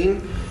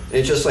setting.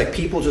 It's just like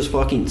people just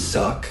fucking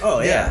suck. Oh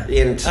yeah.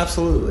 And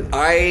Absolutely.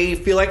 I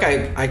feel like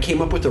I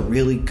came up with a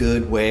really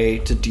good way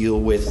to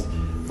deal with,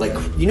 like,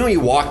 you know, you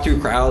walk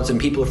through crowds and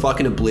people are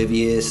fucking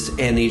oblivious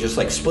and they just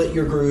like split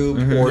your group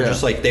or yeah.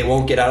 just like they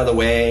won't get out of the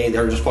way,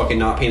 they're just fucking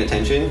not paying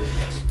attention.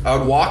 I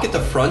would walk at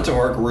the front of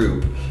our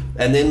group,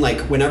 and then like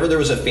whenever there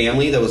was a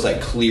family that was like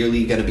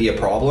clearly going to be a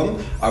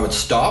problem, I would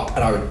stop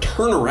and I would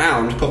turn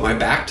around, put my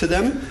back to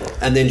them,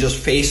 and then just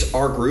face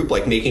our group,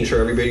 like making sure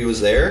everybody was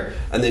there,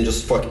 and then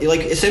just like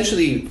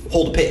essentially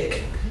hold a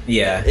pick.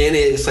 Yeah. And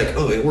it's like,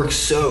 oh, it works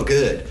so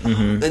good.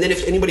 And then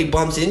if anybody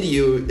bumps into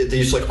you, they're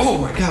just like, oh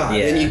my god.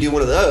 Yeah. And then you do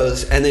one of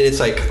those, and then it's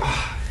like,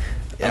 oh,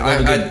 I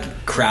love a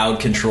good crowd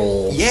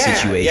control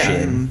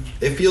situation.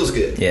 Yeah. It feels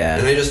good. Yeah.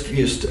 And I just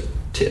used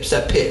tips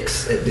at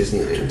picks at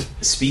Disneyland.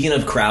 Speaking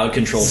of crowd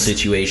control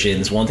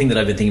situations, one thing that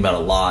I've been thinking about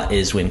a lot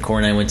is when Core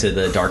and I went to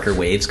the Darker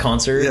Waves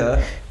concert.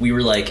 Yeah. We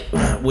were like,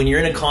 when you're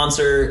in a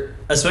concert,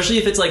 especially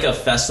if it's like a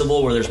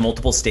festival where there's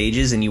multiple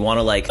stages and you want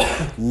to like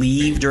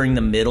leave during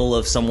the middle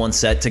of someone's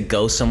set to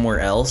go somewhere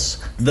else,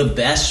 the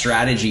best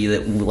strategy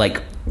that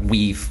like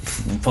we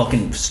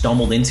fucking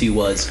stumbled into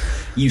was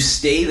you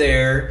stay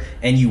there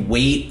and you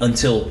wait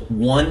until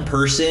one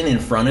person in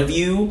front of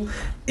you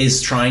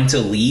is trying to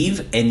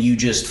leave and you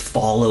just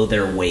follow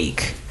their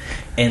wake.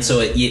 And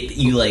so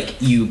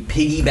you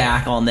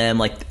piggyback on them,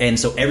 like, and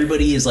so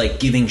everybody is like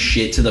giving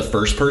shit to the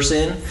first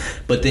person,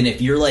 but then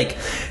if you're like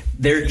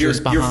you're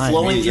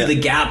flowing through the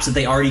gaps that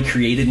they already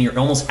created and you're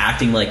almost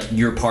acting like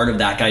you're part of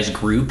that guy's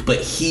group, but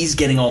he's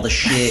getting all the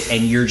shit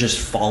and you're just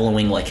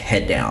following like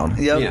head down.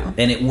 Yep. Yeah.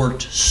 And it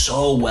worked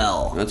so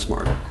well. That's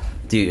smart.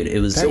 Dude, it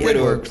was That way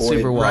to worked avoid-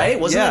 super well. right?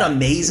 Wasn't it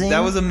amazing? That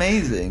was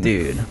amazing.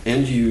 Dude.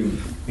 And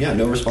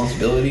no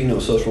responsibility, no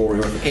social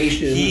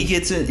ramifications. He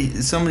gets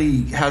it.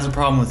 Somebody has a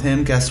problem with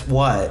him. Guess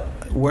what?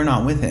 We're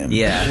not with him.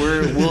 Yeah.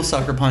 We'll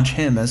sucker punch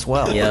him as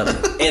well. Yep.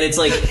 And it's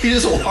like You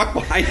just walk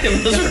behind him,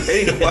 just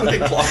ready to fucking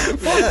clock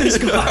this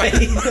guy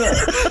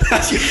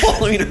as you're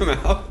following him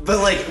out. But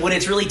like when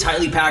it's really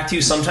tightly packed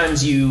too,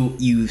 sometimes you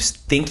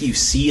think you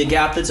see a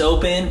gap that's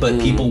open, but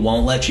people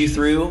won't let you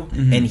through,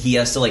 and he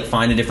has to like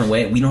find a different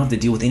way. We don't have to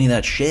deal with any of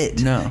that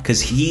shit. No.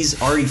 Because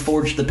he's already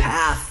forged the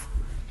path.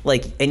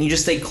 Like, and you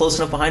just stay close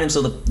enough behind him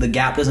so the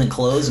gap doesn't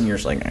close, and you're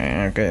just like,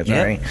 okay,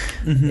 sorry.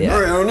 Yeah.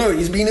 All right, I don't know.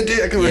 He's being a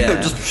dick.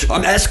 Yeah.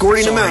 I'm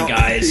escorting him Sorry, out.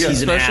 guys. Yeah.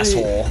 He's an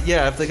Especially- asshole.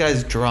 Yeah, if the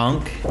guy's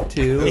drunk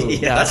too.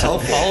 Yeah, That's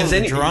helpful. Follow 'Cause the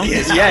then- drunk.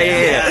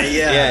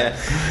 Yeah.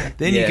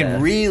 Then you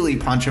can really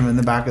punch him in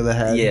the back of the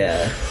head.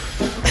 Yeah.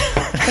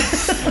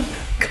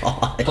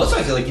 God. Plus,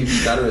 I feel like you'd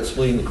be better at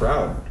splitting the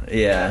crowd.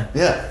 Yeah.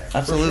 Yeah,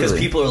 absolutely. Because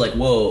people are like,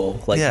 whoa,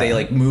 like Yeah. they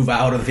like move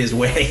out of his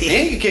way.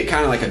 And you get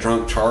kind of like a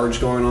drunk charge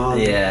going on.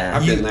 Yeah.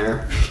 I've been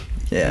there.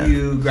 Yeah.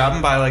 You grab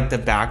him by like the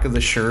back of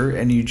the shirt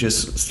and you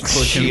just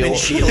push him in.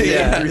 Shield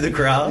him through the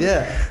crowd.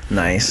 Yeah.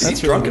 Nice. If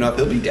he's drunk enough,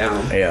 he'll be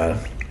down. Yeah.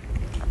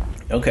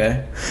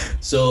 Okay.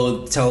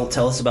 So tell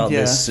us about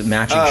Yeah. this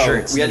matching Oh,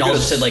 shirts. we had And to all go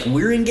just to- said like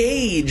we're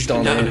engaged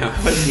on No, it. it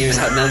wasn't even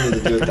had nothing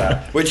to do with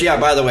that. Which, yeah,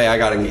 by the way, I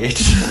got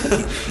engaged.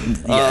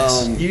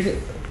 Yes.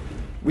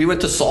 We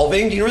went to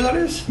Solvang. Do you know where that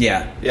is?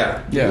 Yeah.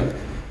 Yeah. Yeah.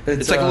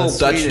 It's like a little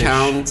Dutch Swedish.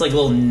 town. It's like a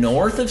little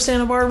north of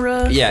Santa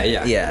Barbara. Yeah.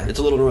 Yeah. It's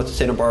a little north of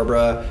Santa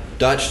Barbara,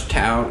 Dutch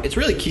town. It's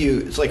really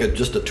cute. It's like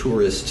just a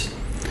tourist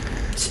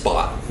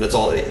spot. That's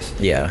all it is.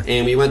 Yeah.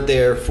 And we went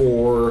there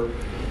for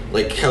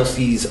like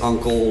Kelsey's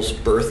uncle's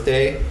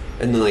birthday,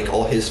 and then like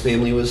all his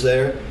family was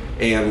there.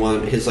 And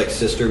his like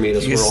sister made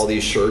us wear all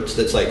these shirts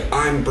that's like,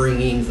 I'm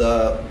bringing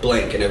the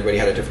blank, and everybody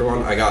had a different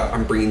one.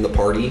 I'm bringing the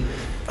party.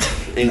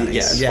 And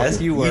Nice. yeah,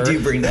 Yes, you were. You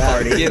do bring the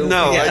party.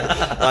 no,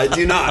 I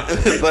do not.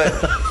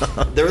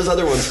 But there was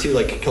other ones too.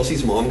 Like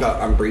Kelsey's mom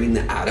got "I'm bringing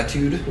the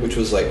attitude," which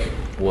was like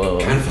Whoa.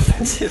 kind of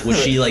offensive.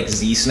 Was she like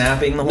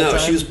Z-snapping the whole time? No,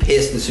 she was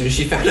pissed as soon as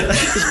she found out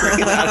she was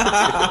bringing the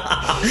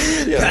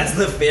attitude. Yeah. That's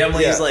the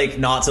family's Yeah. like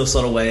not so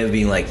subtle way of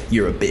being like,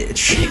 you're a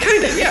bitch.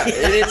 Kind of, yeah.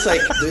 And it's like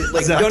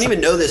you don't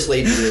even know this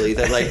lady really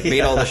that like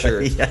made all the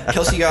shirts. Yeah.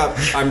 Kelsey got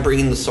 "I'm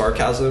bringing the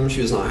sarcasm."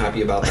 She was not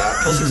happy about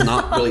that. Kelsey's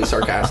not really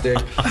sarcastic,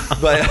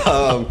 but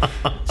so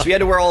we had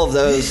to wear all of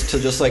those to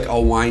just like a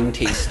wine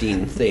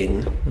tasting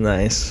thing.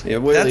 Nice. It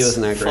really That's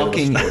wasn't that great.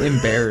 fucking of a story.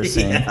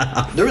 embarrassing.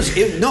 There was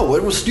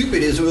what was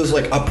stupid is it was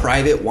like a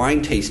private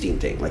wine tasting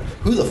thing. Like,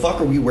 who the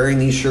fuck are we wearing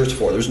these shirts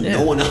for? There's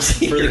no one else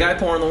here. For the guy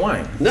pouring the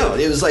wine. No,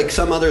 it was like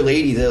some other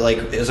lady that like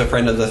is a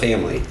friend of the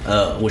family.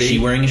 Was she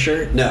wearing a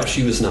shirt? No,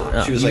 she was not.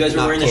 Oh, She was you like guys were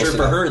not wearing the close shirt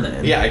for enough. her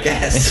then. Yeah, I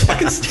guess. It's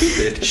fucking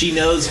stupid. She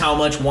knows how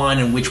much wine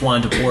and which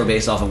wine to pour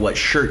based off of what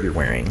shirt you're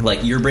wearing.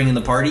 Like, you're bringing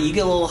the party, you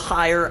get a little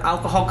higher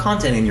alcohol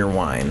content in your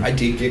wine. I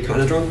did get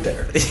kind of drunk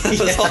there.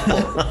 That's all.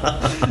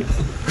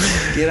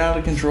 Get out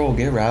of control.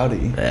 Get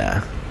rowdy.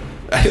 Yeah.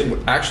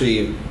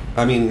 Actually,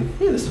 I mean,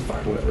 yeah, this is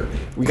fine. Whatever.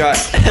 We got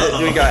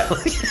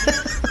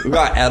we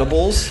got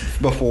edibles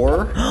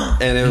before,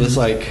 and it was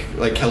like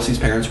Kelsey's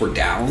parents were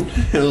down.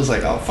 It was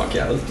like, oh fuck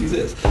yeah, let's do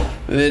this.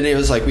 And then it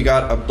was like we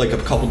got a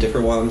couple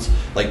different ones,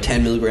 like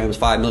 10 milligrams,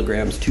 5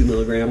 milligrams, 2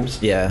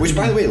 milligrams. Yeah. Which,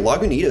 by the way,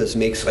 Lagunitas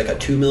makes like a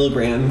 2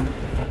 milligram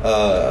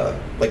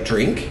like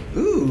drink.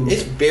 Ooh.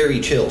 It's very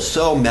chill,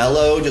 so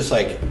mellow, just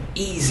like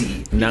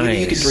easy. Nice.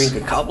 You could drink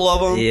a couple of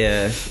them.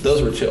 Yeah.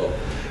 Those were chill.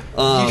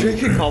 You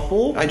drink a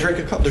couple? I drank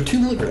a couple. They're 2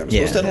 milligrams.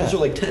 Yeah. Most edibles are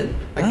like 10.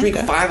 I drink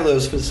Okay. 5 of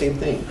those for the same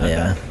thing.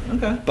 Yeah.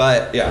 Okay.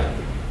 But yeah,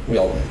 we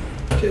all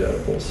did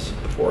edibles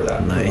before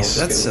that. Nice.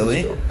 That's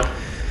silly.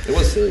 It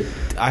was silly.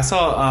 I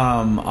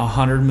saw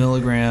 100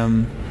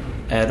 milligram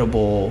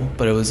edible,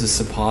 but it was a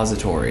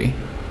suppository.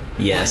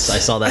 Yes, I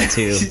saw that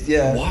too.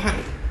 Yeah. Why?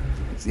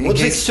 Well,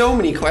 it's like so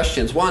many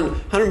questions.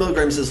 100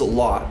 milligrams is a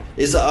lot.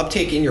 Is the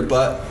uptake in your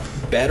butt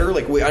better?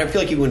 Like, I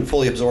feel like you wouldn't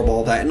fully absorb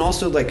all of that. And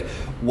also, like,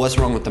 what's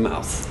wrong with the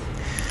mouth?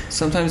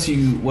 Sometimes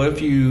what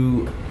if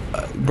you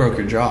broke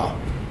your jaw?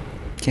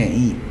 Can't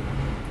eat.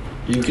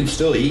 You can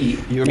still eat.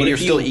 You're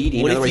still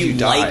eating. What Otherwise, if you you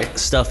die. like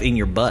stuff in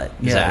your butt,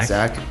 Yeah,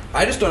 Zach? Zach.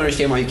 I just don't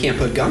understand why you can't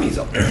put gummies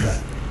up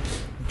there.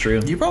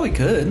 True. You probably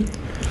could.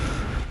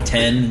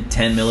 10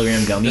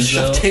 milligram Just gummies,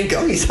 shove though. 10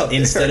 gummies up there.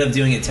 Instead of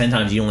doing it 10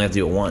 times, you only have to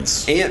do it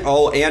once. And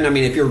I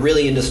mean, if you're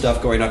really into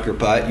stuff going up your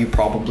butt, you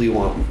probably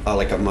want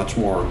like a much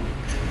more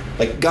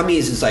like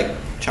gummies is like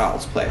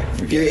child's play.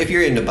 If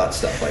you're into butt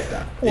stuff like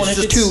that, Well, it's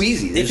and just too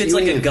easy. If it's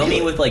like a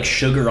gummy with like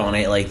sugar on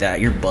it like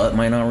that, your butt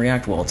might not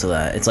react well to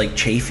that. It's like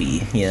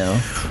chafy, you know.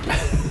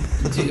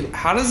 Dude,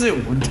 how does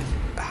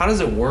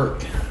it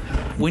work?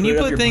 When you Put it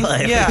up put your things,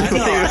 butt. yeah, I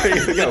know.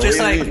 Yeah, But just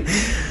what do you like,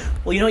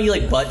 Well, you know, you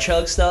like butt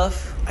chug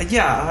stuff.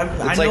 yeah,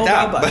 I It's know like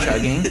that, about butt but-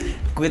 chugging.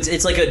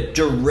 It's like a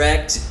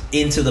direct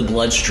into the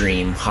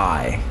bloodstream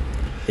high.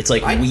 It's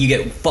like you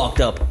get fucked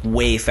up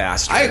way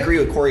faster. I agree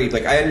with Corey.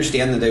 Like, I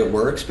understand that it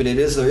works, but there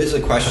is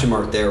a question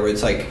mark there where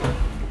it's like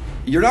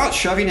you're not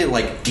shoving it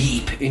like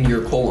deep in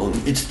your colon.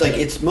 It's like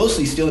it's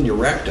mostly still in your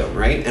rectum,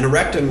 right? And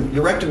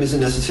your rectum isn't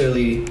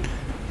necessarily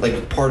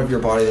like part of your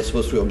body that's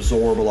supposed to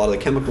absorb a lot of the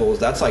chemicals.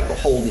 That's like the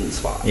holding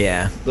spot.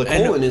 Yeah. The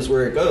colon is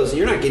where it goes. And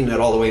you're not getting it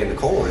all the way in the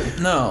colon.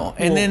 No,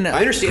 and then I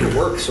understand it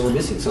works, so we're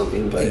missing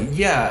something, but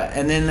yeah,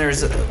 and then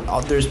there's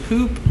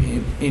poop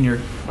in your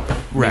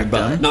rectum.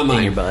 butt. not mine.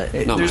 In your butt.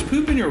 Not There's mine.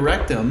 poop in your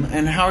rectum,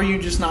 and how are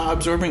you just not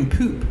absorbing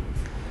poop?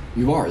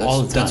 You are.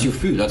 all the time. That's your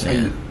food. That's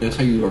Yeah.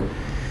 how you are.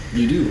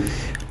 You do.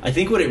 I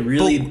think what it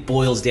really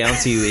boils down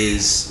to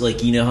is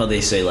like, you know how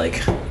they say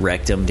like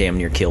rectum damn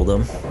near killed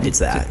him. It's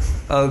that.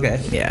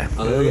 Okay. Yeah.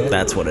 Okay.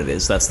 That's what it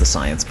is. That's the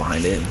science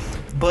behind it.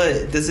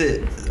 But does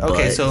it?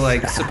 Okay, But- so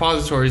like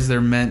suppositories,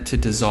 they're meant to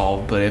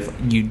dissolve, but if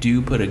you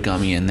do put a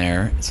gummy in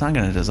there, it's not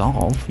going to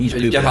dissolve. You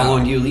just poop Yeah, it how out.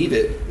 long do you leave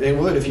it? It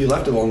would if you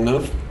left it long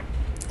enough.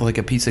 Like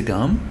a piece of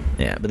gum.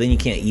 Yeah, but then you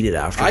can't eat it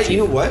after. You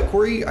know what,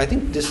 Corey? I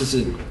think this is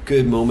a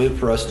good moment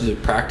for us to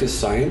practice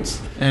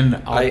science.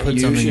 And I'll put you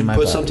something should in my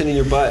put butt. something in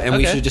your butt, and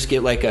we Okay. should just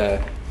get like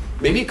a.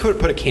 Maybe you could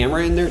put a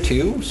camera in there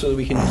too, so that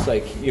we can just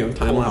like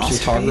time lapse Colonoscopy?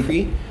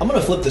 photography. I'm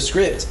gonna flip the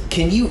script.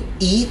 Can you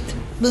eat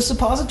the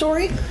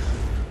suppository?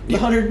 The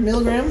 100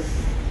 milligram?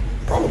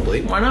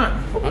 Probably. Why not?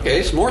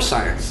 Okay, some more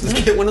science.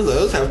 Let's get one of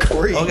those. Have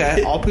Corey.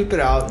 Okay, I'll poop it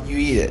out. You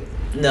eat it.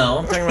 No,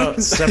 I'm talking about.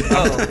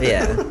 Oh,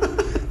 yeah.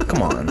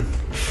 Come on.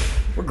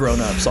 We're grown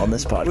ups on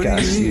this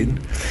podcast, dude.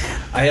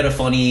 I had a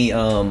funny,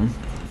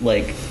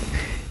 like,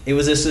 it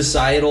was a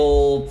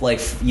societal, like,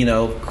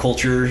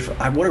 culture.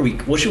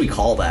 What should we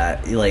call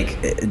that?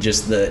 Like,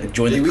 just the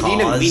join the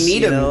cause. We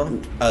need you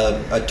know?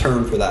 a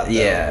term for that. Though.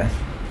 Yeah.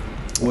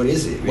 What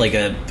is it? Like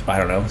I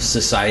don't know,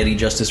 society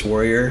justice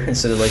warrior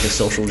instead of like a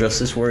social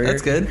justice warrior.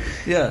 That's good.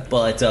 Yeah.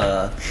 But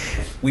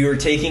we were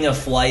taking a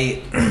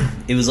flight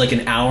it was like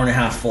an hour and a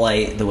half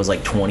flight that was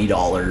like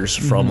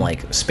 $20 from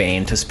like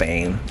Spain to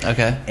Spain.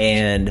 Okay.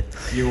 And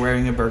you're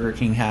wearing a Burger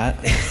King hat.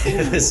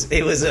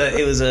 it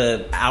was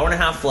a hour and a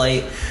half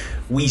flight.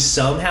 We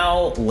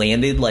somehow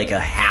landed like a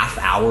half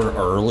hour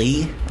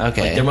early.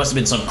 Okay. Like there must have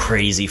been some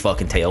crazy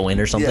fucking tailwind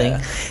or something.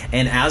 Yeah.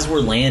 And as we're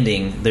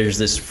landing, there's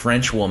this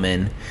French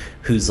woman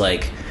who's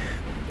like,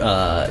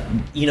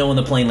 you know, when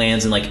the plane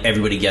lands and like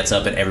everybody gets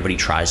up and everybody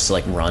tries to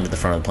like run to the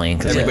front of the plane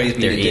because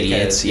Everybody's they're being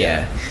idiots. dickheads,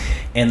 yeah.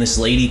 And this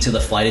lady to the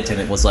flight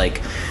attendant was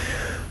like,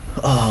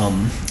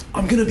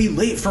 I'm gonna be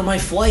late for my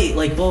flight,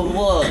 like blah blah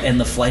blah. And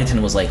the flight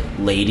attendant was like,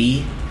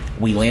 lady,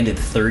 we landed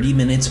 30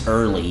 minutes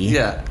early.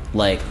 Yeah.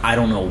 Like, I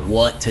don't know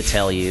what to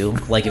tell you.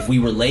 Like, if we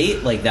were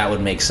late, like, that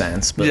would make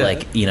sense. But, Yeah.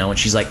 like, you know, and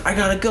she's like, I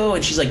gotta go.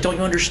 And she's like, don't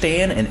you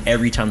understand? And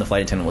every time the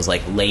flight attendant was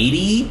like,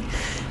 lady,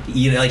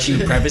 you know, like, she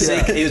would preface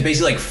it. It was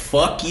basically like,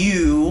 fuck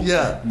you.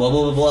 Yeah. Blah,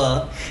 blah, blah,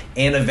 blah.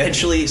 And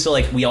eventually, so,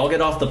 like, we all get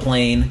off the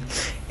plane,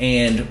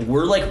 and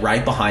we're, like,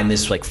 right behind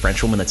this, like,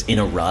 French woman that's in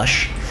a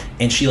rush.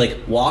 And she, like,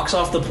 walks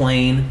off the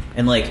plane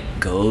and, like,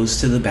 goes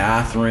to the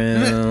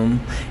bathroom.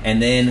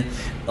 And then...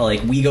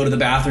 like we go to the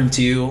bathroom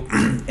too,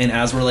 and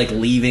as we're like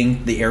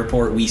leaving the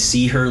airport, we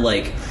see her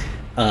like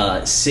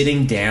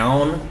sitting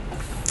down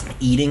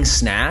eating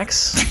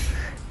snacks.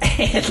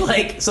 And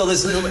like, so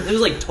this it was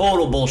like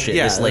total bullshit.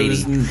 Yeah, this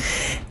lady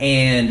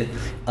and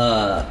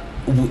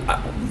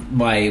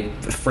my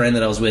friend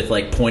that I was with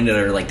like pointed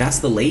at her like, that's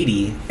the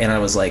lady. And I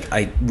was like,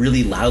 I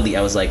really loudly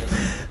I was like,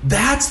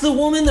 that's the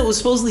woman that was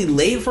supposedly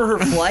late for her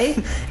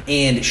flight.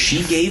 And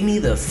she gave me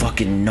the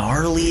fucking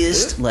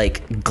gnarliest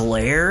like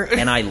glare,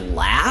 and I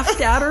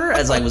laughed at her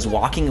as I was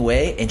walking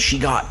away, and she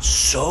got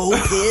so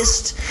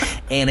pissed.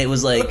 And it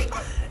was like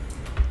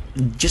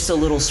just a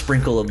little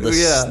sprinkle of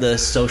the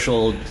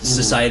social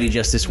society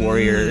justice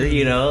warrior,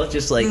 you know,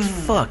 just like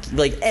fuck,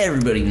 like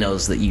everybody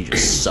knows that you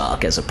just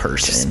suck as a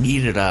person. Just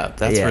eat it up.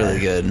 That's really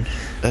good.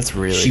 That's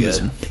really She good.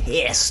 was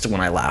pissed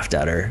when I laughed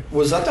at her.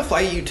 Was that the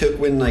flight you took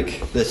when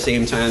like the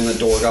same time the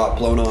door got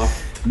blown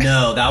off?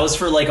 No, that was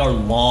for like our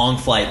long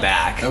flight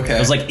back. Okay. I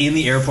was like in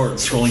the airport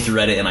scrolling through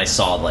Reddit, and I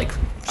saw like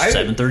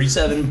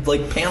 737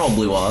 like panel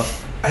blew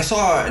off. I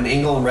saw an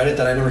angle on Reddit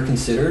that I never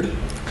considered.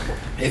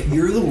 If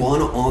you're the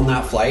one on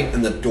that flight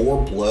and the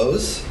door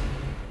blows,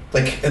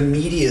 like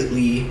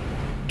immediately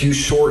do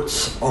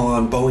shorts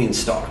on Boeing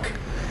stock.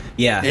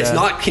 Yeah. It's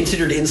not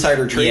considered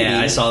insider trading.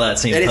 Yeah, I saw that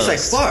same And post.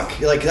 it's like,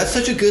 fuck. Like, that's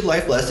such a good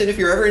life lesson. If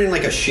you're ever in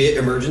like a shit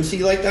emergency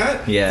like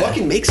that, Yeah.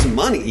 fucking make some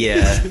money.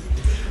 Yeah.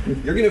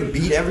 You're going to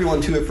beat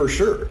everyone to it for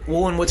sure.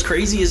 Well, and what's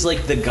crazy is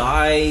like the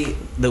guy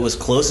that was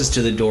closest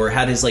to the door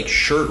had his like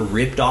shirt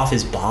ripped off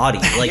his body.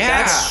 Like Yeah.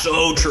 that's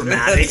so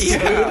traumatic. That's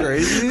so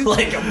crazy.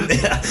 Like,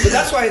 But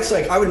that's why it's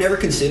like, I would never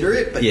consider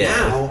it, but Yeah.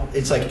 now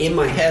it's like in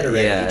my head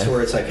already Yeah. to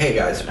where it's like, hey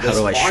guys, How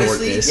do I short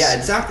this? Yeah,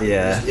 exactly.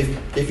 Yeah. Just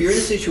if you're in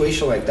a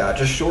situation like that,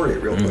 just short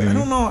it real quick. I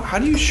don't know. How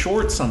do you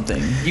short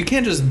something? You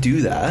can't just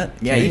do that.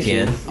 yeah, you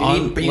can.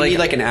 But you need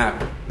like an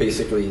app,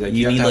 basically. Like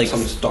You have need to have like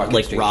some stock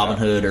like exchange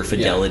Robinhood app. or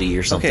Fidelity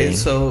or something. Okay,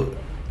 so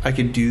I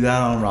could do that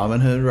on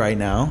Robinhood right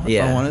now if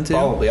Yeah. I wanted to.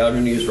 Probably. I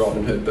haven't used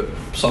Robinhood, but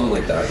something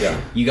like that, yeah.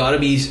 You got to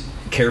be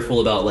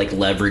careful about like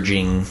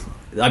leveraging.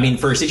 I mean,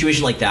 for a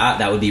situation like that,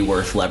 that would be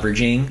worth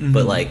leveraging.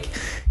 But like,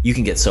 you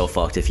can get so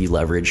fucked if you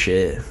leverage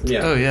shit.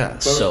 Yeah. Oh, yeah.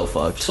 But So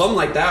fucked. something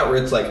like that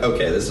where it's like,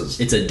 okay, this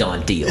is... It's a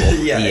done deal.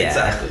 yeah,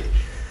 exactly.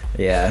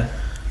 Yeah.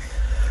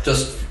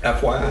 Just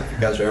FYI, if you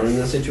guys are ever in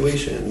that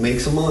situation,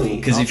 make some money.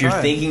 Because if you're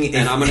try. thinking,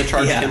 And I'm going to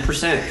charge yeah.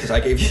 10% because I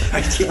gave you the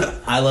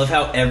idea. I love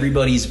how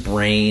everybody's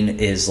brain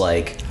is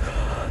like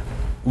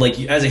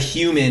as a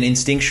human,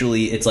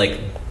 instinctually, it's like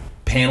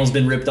panel's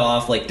been ripped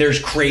off, like there's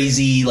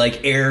crazy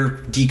like air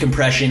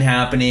decompression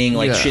happening,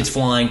 like Yeah. shit's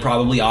flying,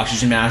 probably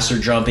oxygen masks are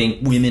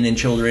jumping, women and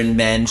children,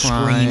 men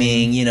Crying.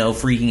 screaming, you know,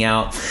 freaking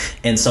out,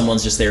 and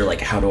someone's just there like,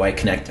 how do I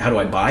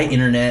buy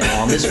internet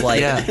on this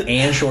flight Yeah.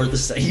 and short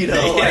the, you know,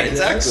 Yeah, like,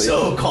 exactly.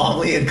 so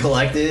calmly and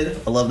collected.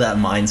 I love that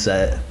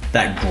mindset,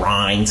 that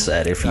grind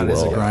set, if you That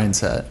is will. a grind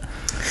set.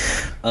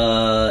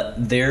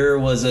 There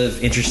was an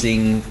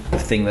interesting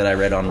thing that I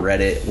read on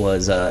Reddit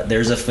was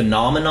there's a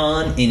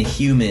phenomenon in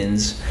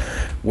humans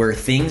where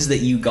things that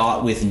you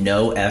got with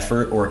no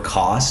effort or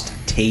cost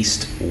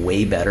taste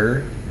way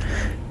better.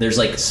 There's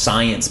like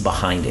science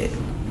behind it.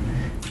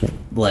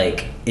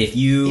 Like if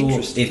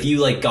you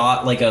like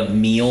got like a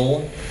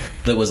meal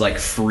that was like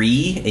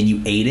free and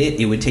you ate it,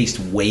 it would taste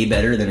way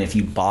better than if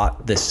you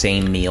bought the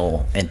same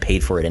meal and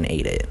paid for it and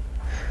ate it.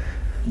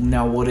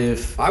 Now, what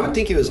if... I would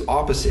think it was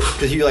opposite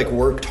because you like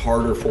worked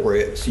harder for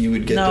it, so you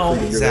would get No, the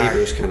fruit of your Zach,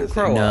 labors kind of thing.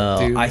 grow No, up,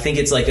 dude. I think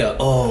it's like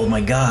oh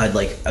my god,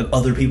 like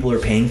other people are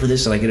paying for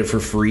this and I get it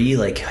for free.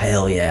 Like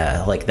hell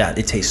yeah, like that.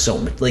 It tastes so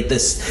much like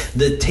this.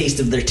 The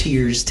taste of their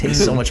tears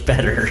tastes so much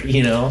better.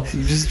 You know.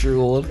 You just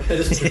drooled.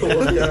 We're talking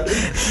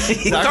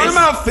Talking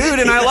about food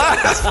and I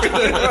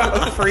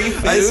laughed. Free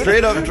food? I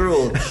straight up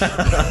drooled.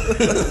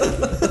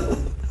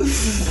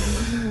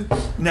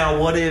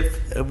 Now, what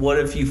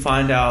if you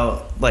find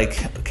out,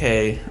 like,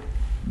 okay,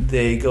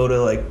 they go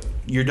to, like,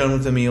 you're done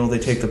with the meal. They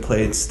take the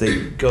plates.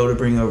 They go to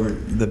bring over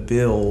the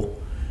bill,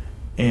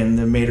 and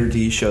the maitre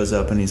d' shows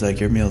up, and he's like,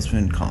 "Your meal's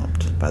been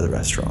comped by the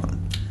restaurant."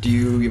 Do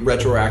you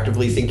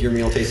retroactively think your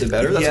meal tasted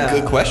better? That's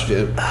a good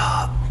question.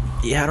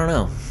 Yeah, I don't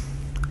know.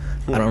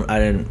 I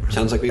didn't.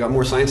 Sounds like we got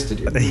more science to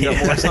do.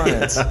 Yeah, more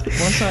science. More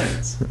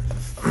science.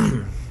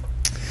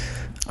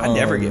 I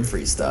never get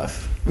free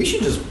stuff. We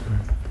should just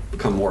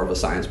become more of a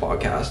science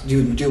podcast.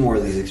 Do more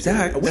of these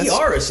experiments. We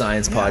are a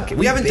science podcast.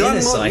 We haven't done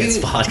a science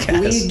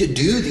podcast. We need to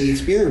do the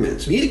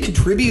experiments. We need to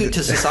contribute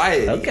to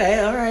society. Okay,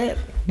 all right.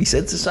 You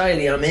said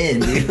society. I'm in,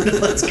 dude.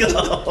 Let's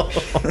go.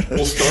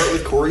 We'll start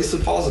with Corey's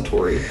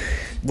suppository.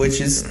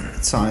 Which is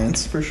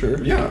science for sure.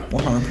 Yeah.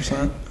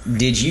 100%.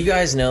 Did you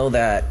guys know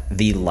that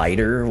the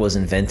lighter was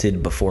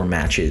invented before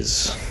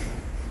matches?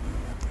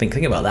 Think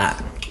about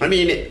that. I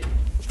mean,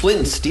 flint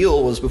and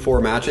steel was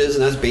before matches,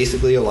 and that's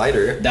basically a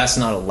lighter. That's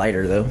not a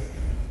lighter, though.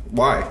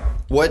 Why?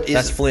 What is...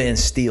 That's flint and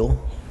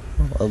steel.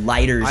 A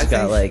lighter's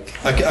got, like...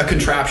 A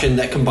contraption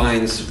that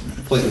combines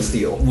flint and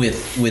steel.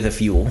 With a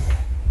fuel.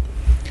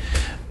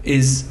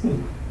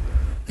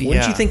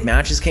 Wouldn't you think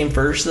matches came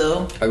first,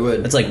 though? I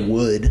would. It's like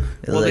wood.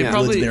 Well, they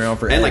probably... wood's been around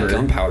forever. And like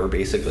gunpowder,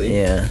 basically.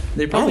 Yeah.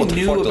 They probably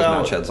knew about... those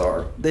match heads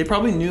are. They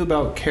probably knew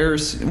about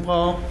kerosene.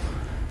 Well...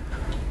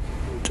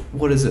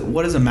 What is it?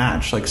 What is a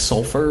match? Like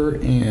sulfur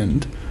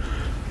and...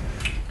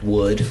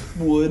 Wood.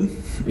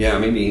 Yeah,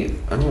 maybe.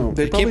 I don't know.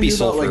 They it probably can't be knew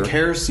sulfur. about, like,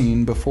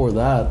 kerosene before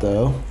that,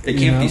 though. It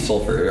can't be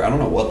sulfur. I don't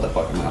know what the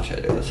fuck a match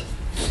head is.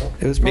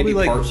 It was probably maybe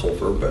like... part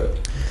sulfur,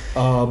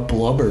 but...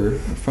 blubber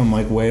from,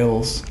 like,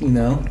 whales, you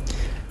know?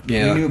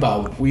 Yeah. We knew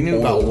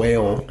about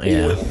whale.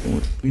 Yeah.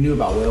 We knew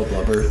about whale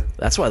blubber.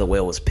 That's why the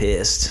whale was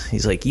pissed.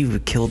 He's like, you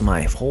killed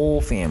my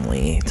whole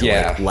family to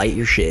like light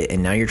your shit,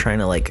 and now you're trying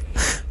to like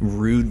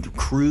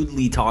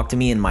crudely talk to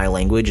me in my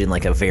language in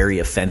like a very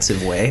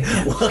offensive way.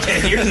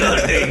 Okay, here's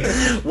another thing.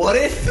 What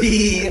if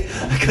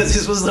because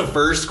this was the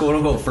first quote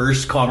unquote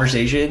first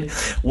conversation,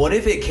 what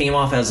if it came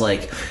off as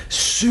like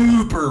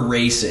super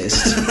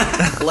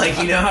racist? Like,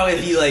 you know how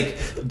if you like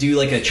do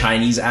like a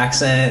Chinese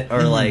accent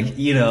or like,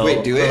 you know,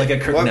 wait, do or it? like a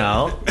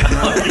no.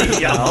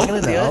 Yeah, I'm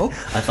gonna do it.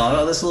 I thought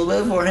about this a little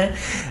bit beforehand.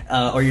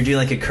 Or you're doing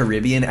like a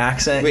Caribbean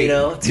accent, you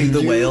know, to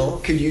the whale.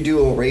 Could you do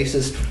a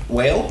racist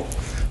whale?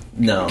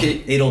 No,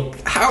 it'll.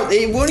 How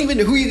they won't even.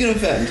 Who are you gonna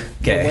offend?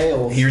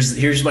 Okay,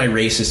 here's my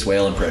racist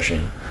whale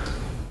impression.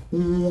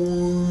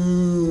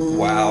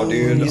 Wow,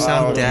 dude, you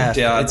sound deaf.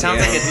 It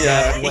sounds like a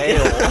deaf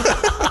whale.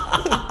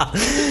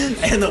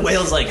 And the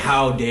whale's like,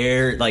 "How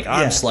dare!" Like,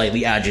 I'm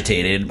slightly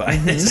agitated by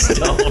this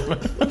stone.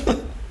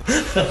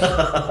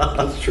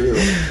 That's true.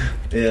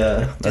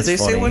 Yeah. Did they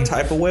say what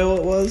type of whale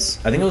it was?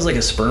 I think it was like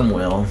a sperm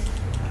whale.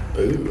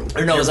 Ooh.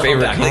 Or no, it was a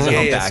humpback.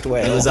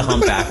 Whale. It was a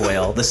humpback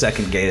whale, the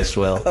second gayest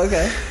whale.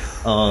 Okay.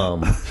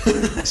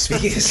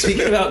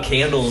 Speaking about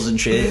candles and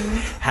shit,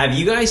 have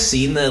you guys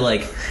seen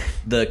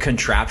the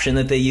contraption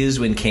that they use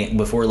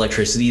before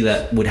electricity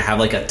that would have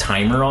like a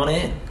timer on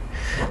it?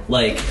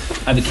 Like,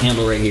 I have a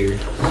candle right here.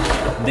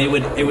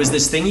 It was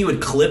this thing you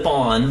would clip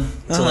on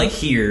to like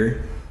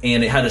here.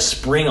 And it had a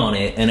spring on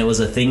it, and it was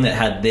a thing that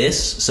had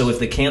this. So if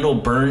the candle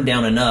burned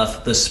down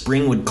enough, the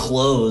spring would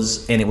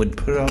close, and it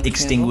would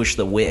extinguish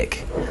the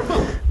wick.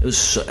 It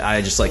was.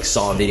 I just like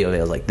saw a video of it.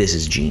 I was like, "This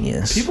is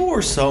genius." People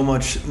were so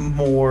much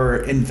more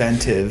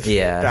inventive.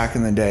 Back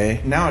in the day.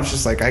 Now it's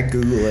just like I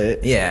Google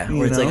it. Yeah,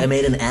 or it's like I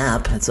made an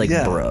app. It's like,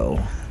 bro,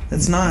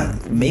 it's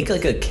not. Make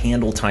like a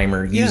candle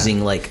timer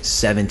using like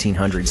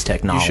 1700s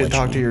technology. You should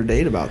talk to your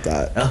date about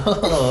that.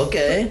 Oh,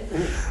 okay.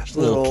 Just a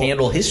little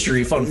candle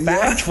history fun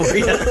fact for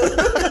you.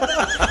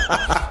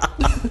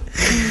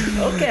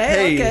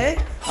 Okay.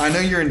 I know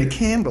you're into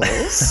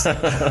candles.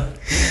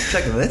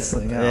 Check this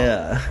thing out.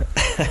 Yeah.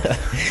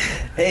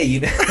 Hey, you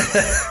know.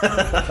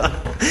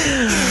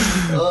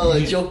 Oh,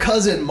 it's your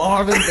cousin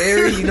Marvin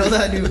Berry. You know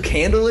that new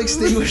candle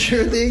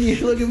extinguisher thing you're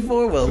looking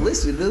for? Well,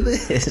 listen to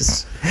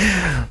this.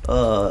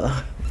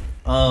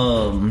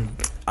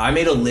 I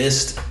made a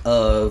list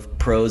of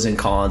pros and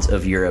cons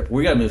of Europe.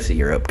 We gotta move to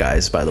Europe,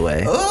 guys, by the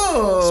way.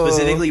 Oh!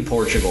 Specifically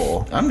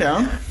Portugal. I'm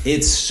down.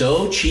 It's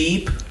so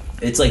cheap.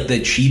 It's like the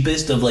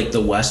cheapest of like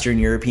the Western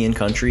European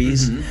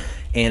countries. Mm-hmm.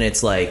 And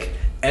it's like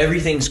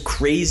everything's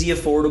crazy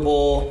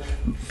affordable.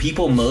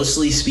 People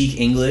mostly speak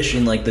English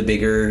in like the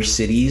bigger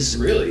cities.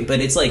 Really?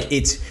 But it's like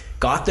it's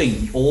got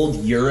the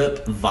old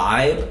Europe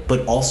vibe,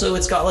 but also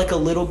it's got like a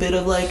little bit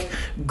of like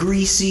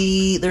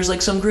greasy, there's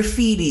like some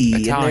graffiti.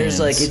 Italians. And there's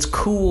like, it's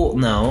cool.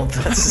 No,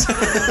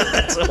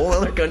 that's a whole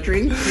other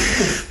country.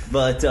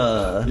 But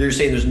you're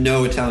saying there's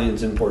no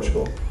Italians in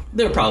Portugal?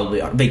 There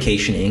probably are,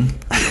 vacationing.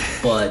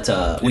 But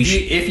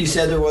if you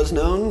said there was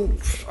none,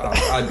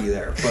 I'd be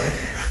there.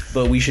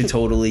 But we should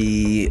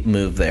totally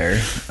move there.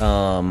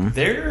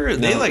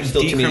 They like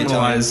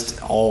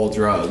decriminalized all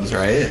drugs,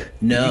 right?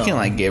 No, you can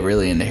like get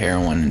really into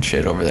heroin and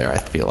shit over there. I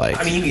feel like.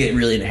 I mean, you can get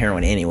really into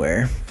heroin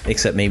anywhere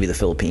except maybe the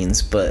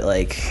Philippines. But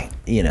like,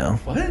 you know,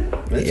 what?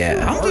 That's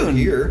I'm doing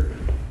here.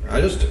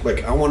 I just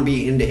I want to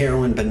be into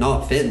heroin, but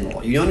not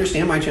fentanyl. You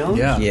understand my challenge?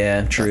 Yeah.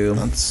 Yeah, true.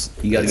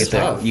 You got to get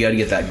that. You got to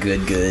get that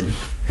good.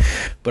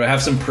 But I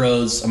have some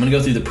pros. I'm gonna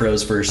go through the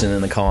pros first and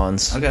then the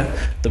cons. Okay.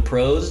 The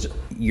pros: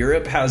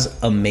 Europe has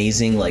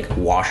amazing like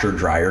washer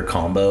dryer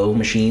combo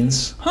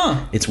machines.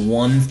 Huh. It's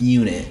one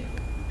unit.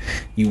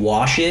 You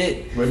wash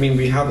it. I mean,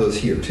 we have those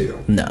here too.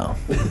 No,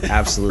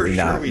 absolutely For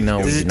sure not. we No,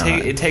 do. we do not.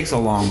 It takes a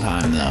long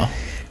time though.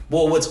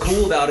 Well, what's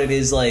cool about it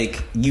is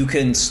like you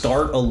can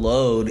start a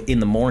load in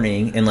the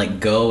morning and like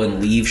go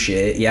and leave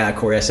shit. Yeah,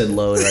 Corey, I said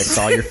load. I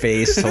saw your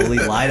face totally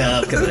light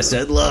up because I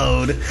said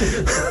load.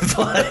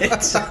 But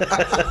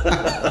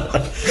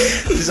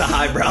this is a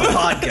highbrow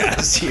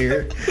podcast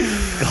here.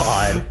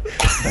 God.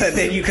 But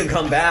then you can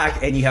come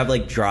back and you have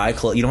like dry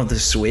clothes. You don't have to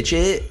switch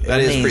it.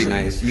 That is pretty Amazing.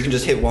 nice. You can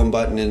just hit one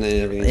button and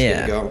then everything's good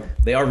Yeah, to go.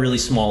 they are really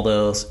small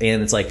though,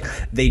 and it's like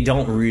they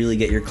don't really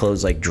get your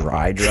clothes like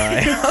dry.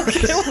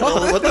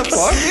 Well, what the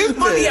fuck is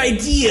But the this?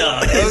 idea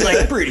is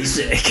like pretty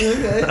sick.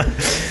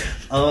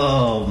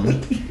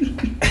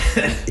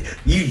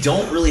 You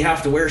don't really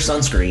have to wear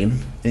sunscreen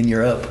in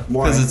Europe.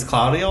 Why? Because it's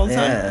cloudy all the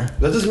time. Yeah.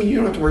 That doesn't mean you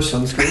don't have to wear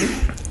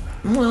sunscreen.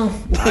 Well,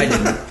 I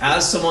didn't.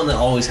 As someone that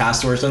always has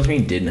to wear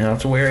sunscreen, didn't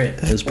have to wear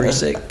it. It was pretty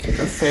sick.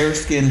 A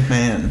fair-skinned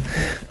man.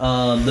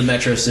 The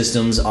metro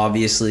system's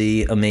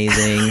obviously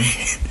amazing.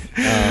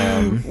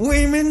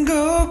 Women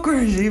go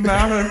crazy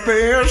about a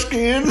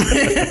fair-skinned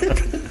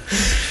man.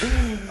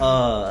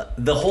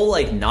 The whole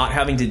like not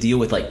having to deal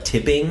with like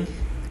tipping.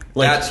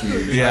 Like, That's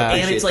huge. Yeah. I and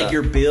appreciate it's like that.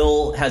 your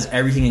bill has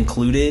everything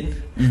included.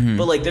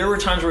 But like there were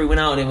times where we went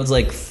out and it was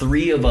like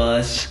 3 of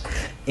us,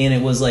 and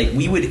it was like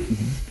we would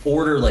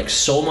order like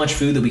so much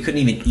food that we couldn't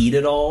even eat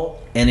it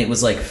all, and it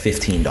was like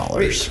 $15.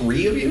 Wait,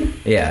 3 of you?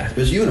 Yeah, It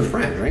was you and a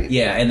friend, right?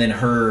 yeah, and then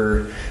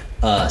her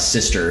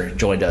sister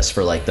joined us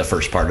for like the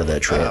first part of the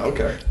trip. Oh,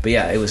 okay. But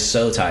yeah, it was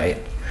so tight.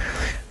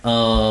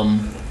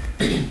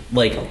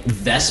 Like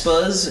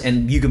Vespas,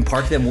 and you can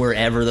park them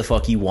wherever the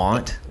fuck you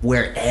want,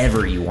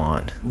 wherever you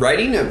want.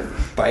 Riding a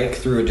bike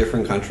through a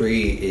different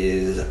country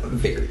is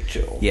very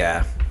chill.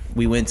 Yeah,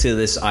 we went to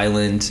this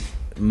island,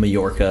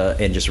 Majorca,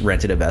 and just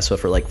rented a Vespa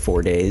for like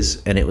 4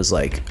 days, and it was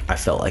like I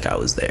felt like I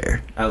was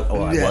there. I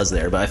Yeah. was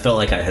there, but I felt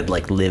like I had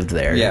like lived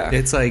there. Yeah.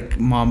 It's like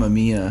Mamma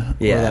Mia.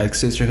 Yeah. Or like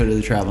Sisterhood of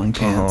the Traveling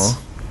Pants.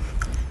 Uh-huh.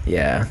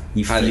 Yeah,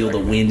 you Highly feel the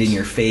wind in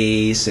your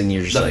face, and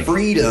you're just The like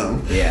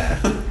freedom. yeah.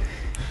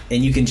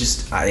 And you can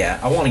just, I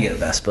want to get a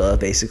Vespa,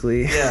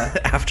 basically. Yeah.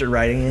 After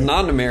riding it.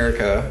 Not in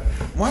America.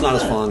 Why it's not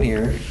as not? fun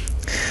here.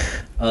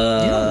 You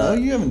don't know.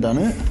 You haven't done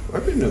it.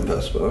 I've been to a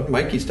Vespa.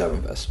 Mike used to have a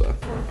Vespa.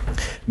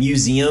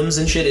 Museums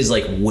and shit is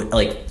like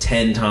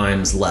 10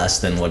 times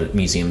less than what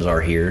museums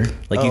are here.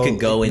 Like you Oh, can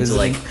go into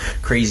visiting? like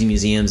crazy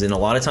museums, and a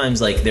lot of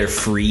times like they're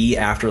free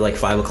after like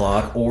 5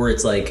 o'clock, or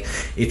it's like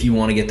if you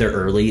want to get there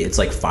early, it's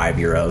like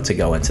 €5 to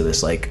go into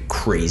this like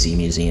crazy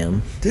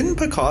museum. Didn't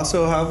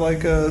Picasso have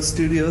like a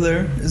studio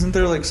there? Isn't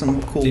there like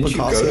some cool Didn't you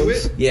go Picassos? to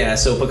it? Yeah,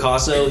 so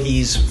Picasso,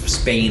 he's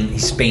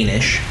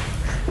Spanish.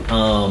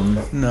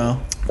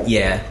 No.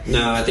 Yeah.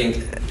 No, I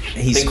think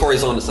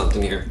Corey's onto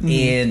something here.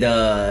 And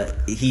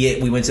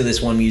we went to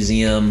this one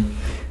museum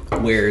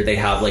where they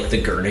have like the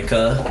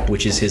Guernica,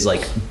 which is his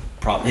like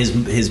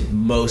his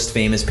most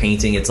famous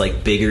painting. It's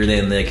like bigger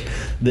than like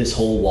this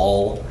whole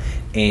wall,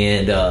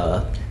 and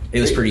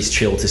it was pretty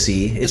chill to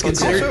see. It's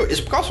considered.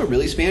 Is Picasso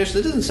really Spanish?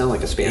 That doesn't sound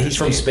like a Spanish He's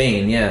from name.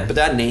 Spain, yeah. But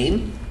that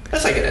name?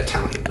 That's like an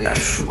Italian name.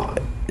 Come on.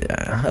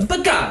 Yeah,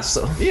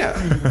 Picasso.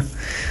 Yeah.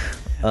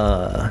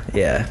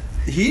 Yeah.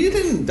 He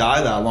didn't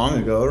die that long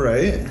ago,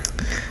 right?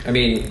 I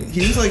mean,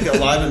 He was like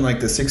alive in like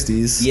the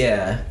 60s.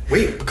 Yeah.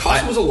 wait,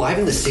 Picasso was alive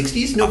in the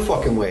 60s? No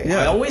fucking way.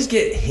 Yeah. I always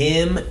get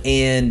him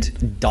and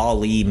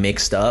Dali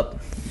mixed up.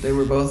 They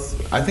were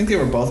both, I think they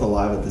were both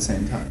alive at the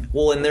same time.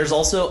 Well, and there's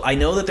also, I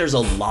know that there's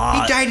a He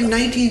lot. died in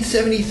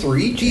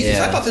 1973? Jesus,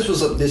 Yeah. I thought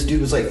this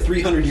dude was like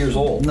 300 years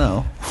old.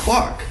 No.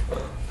 Fuck.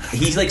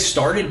 He's like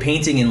started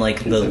painting in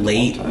like the He's like a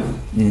late long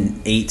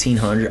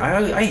 1800s.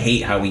 I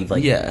hate how we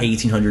like Yeah.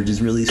 1800s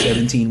is really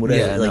 17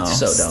 whatever. Yeah, like no,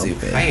 so dumb.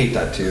 stupid. I hate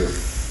that too.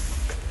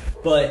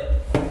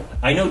 But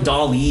I know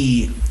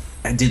Dali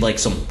did like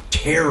some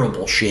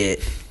terrible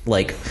shit,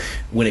 like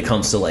when it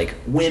comes to like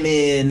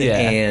women Yeah.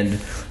 and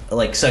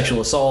like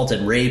sexual assault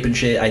and rape and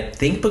shit. I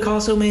think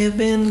Picasso may have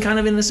been kind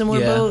of in a similar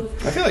Yeah. boat.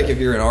 I feel like if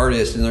you're an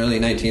artist in the early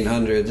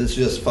 1900s, it's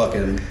just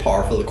fucking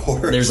par for the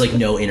course. There's like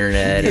no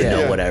internet and Yeah.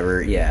 no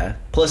whatever. Yeah.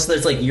 Plus,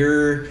 there's like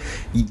you're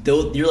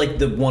like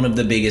the one of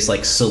the biggest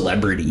like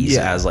celebrities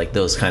Yeah. as like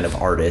those kind of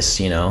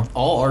artists. You know.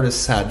 All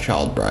artists had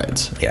child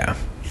brides. Yeah.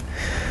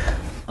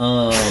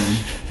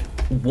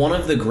 One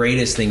of the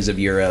greatest things of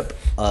Europe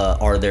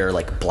are their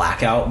like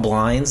blackout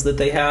blinds that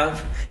they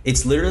have.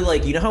 It's literally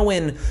like, you know how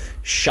when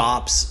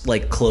shops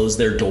like close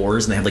their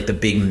doors and they have like the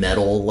big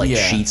metal like Yeah.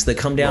 sheets that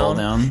come Roll down?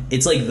 down.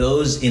 It's like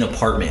those in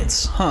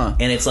apartments. Huh.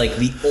 And it's like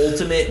the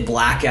ultimate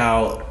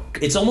blackout.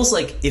 It's almost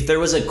like if there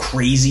was a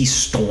crazy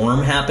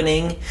storm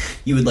happening,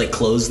 you would like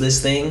close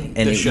this thing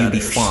and The you'd be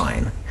shutters.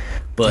 fine.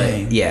 But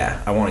Dang.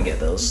 yeah, I want to get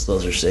those.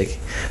 Those are sick.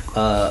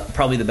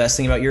 Probably the best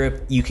thing about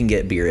Europe, you can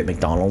get beer at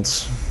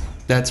McDonald's.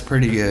 That's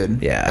pretty good.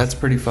 Yeah. That's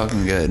pretty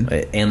fucking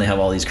good. And they have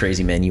all these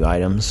crazy menu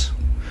items.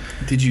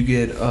 Did you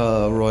get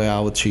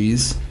Royale with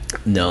cheese?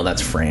 No,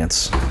 that's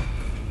France.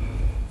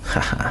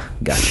 Haha,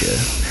 gotcha.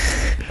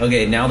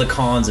 Okay, now the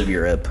cons of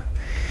Europe.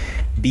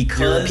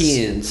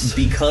 Europeans.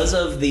 Because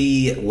of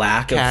the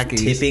lack of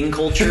tipping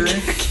culture,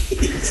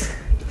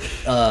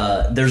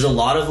 there's a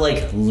lot of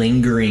like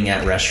lingering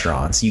at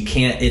restaurants. You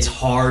can't. It's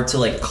hard to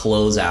like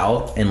close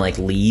out and like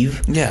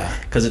leave. Yeah,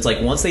 because it's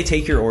like once they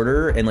take your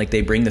order and like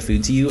they bring the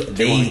food to you,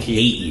 they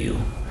hate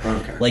you.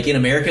 Okay. Like in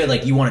America,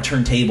 like you want to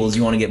turn tables,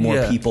 you want to get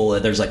more people.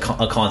 There's like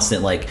a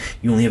constant like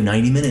you only have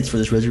 90 minutes for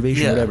this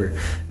reservation, whatever.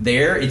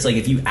 There, it's like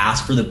if you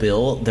ask for the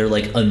bill, they're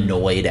like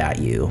annoyed at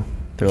you.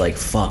 They're like,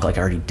 fuck, like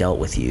I already dealt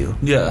with you.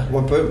 Yeah.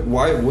 Well, but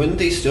why wouldn't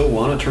they still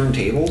want to turn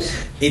tables?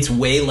 It's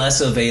way less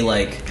of a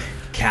like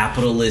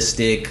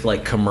capitalistic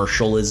like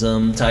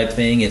commercialism type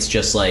thing. It's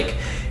just like,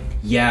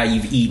 yeah,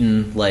 you've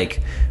eaten,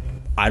 like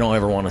I don't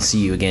ever want to see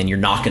you again. You're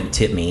not going to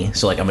tip me,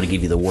 so like I'm going to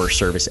give you the worst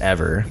service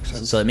ever.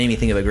 So it made me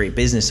think of a great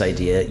business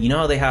idea. You know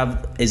how they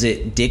have, is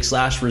it Dick's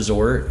Last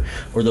Resort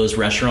or those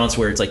restaurants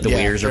where it's like the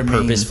waiters are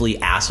purposefully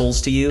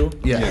assholes to you?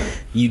 Yeah.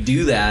 You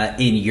do that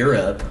in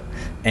Europe.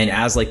 And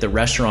as like the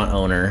restaurant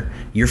owner,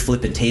 you're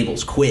flipping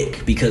tables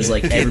quick because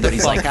like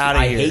everybody's like,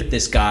 I hate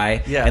this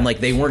guy, and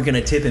like they weren't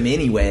gonna tip him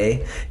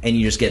anyway, and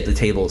you just get the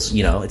tables.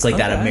 You know, it's like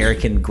that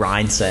American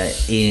grind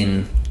set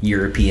in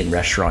European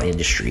restaurant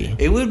industry.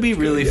 It would be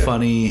really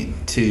funny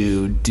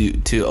to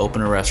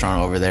open a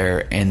restaurant over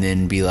there and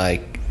then be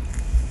like,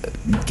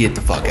 get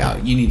the fuck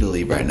out. You need to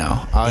leave right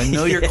now. I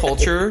know your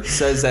culture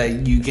says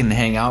that you can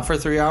hang out for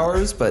 3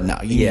 hours, but no,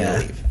 you need to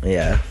leave.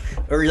 Yeah.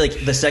 Or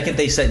like the second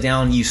they sit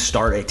down, you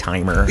start a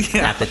timer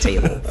at the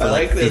table for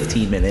like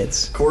 15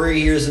 minutes. Corey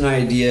hears an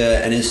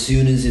idea, and as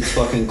soon as it's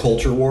fucking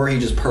culture war, he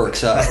just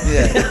perks up.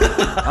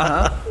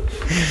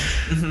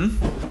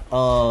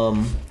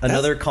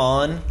 Another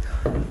con,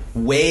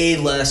 way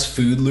less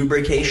food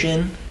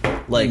lubrication.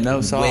 Like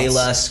no sauce. Way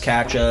less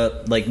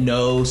ketchup, like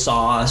no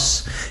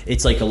sauce.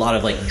 It's like a lot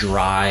of like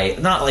dry,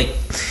 not like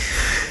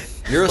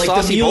you're a like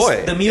saucy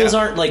boy. The meals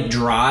aren't like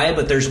dry,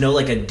 but there's no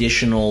like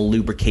additional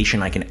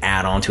lubrication I can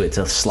add onto it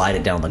to slide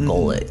it down the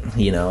gullet,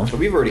 you know? But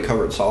we've already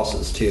covered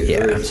sauces too. Yeah.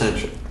 They're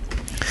essential.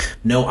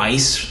 No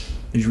ice.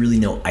 There's really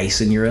no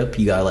ice in Europe.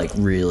 You gotta like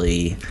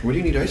really. What do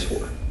you need ice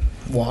for?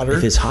 Water.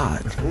 If it's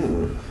hot.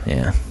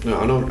 Yeah. No,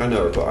 I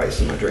never put ice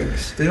in my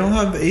drinks. They don't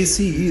have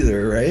AC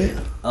either, right?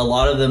 A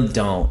lot of them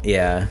don't,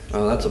 yeah.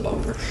 Oh, that's a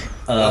bummer.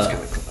 That's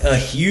kind of cool. A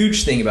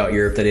huge thing about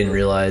Europe that I didn't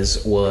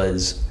realize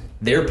was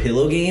their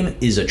pillow game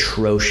is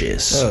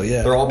atrocious. Oh,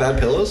 yeah. They're all bad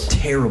pillows?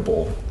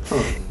 Terrible.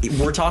 Huh.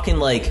 We're talking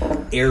like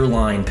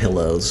airline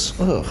pillows.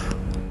 Ugh.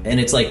 And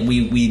it's like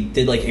we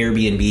did like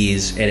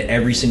Airbnbs, and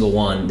every single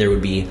one there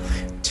would be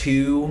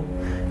 2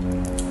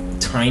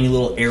 tiny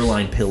little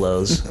airline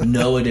pillows,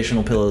 no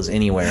additional pillows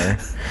anywhere.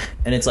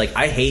 And it's like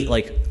I hate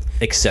like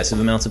excessive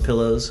amounts of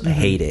pillows. I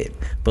hate it.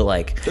 But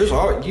like There's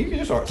all you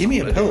just give me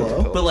a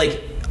pillow. But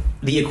like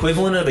the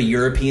equivalent of a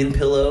European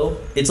pillow,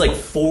 it's like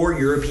 4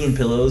 European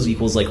pillows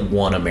equals like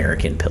 1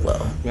 American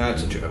pillow.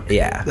 That's a joke.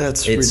 Yeah.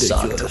 That's it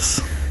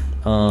ridiculous.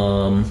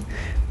 Sucked.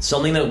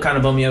 Something that kind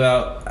of bummed me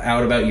out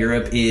about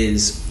Europe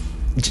is,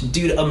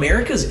 dude,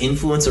 America's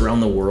influence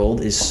around the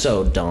world is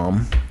so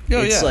dumb.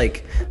 It's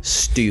like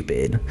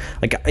stupid.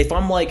 Like if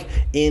I'm like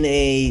in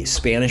a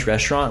Spanish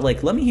restaurant,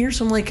 like let me hear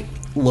some like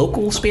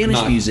local Spanish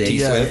Not music.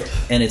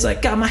 T-Swift. And it's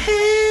like got my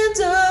hands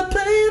up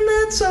playing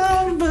that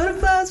song,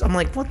 butterflies. I'm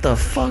like, what the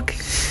fuck?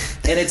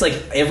 And it's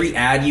like every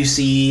ad you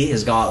see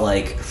has got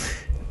like,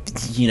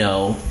 you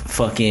know,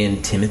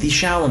 fucking Timothy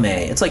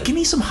Chalamet. It's like, give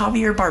me some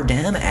Javier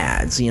Bardem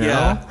ads, you know?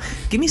 Yeah.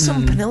 Give me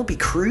some Penelope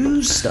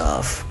Cruz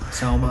stuff.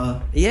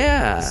 Selma.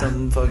 Yeah.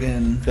 Some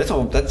fucking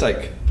That's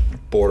like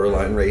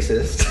borderline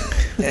racist.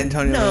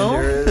 Antonio No,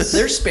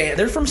 Banderas.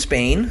 they're from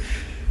Spain.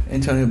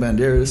 Antonio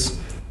Banderas.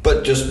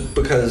 But just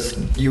because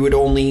you would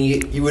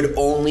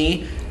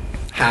only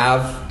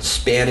have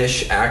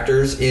Spanish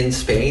actors in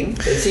Spain,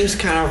 it seems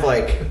kind of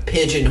like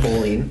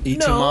pigeonholing. Y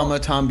tu mama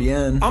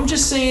tambien. I'm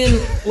just saying,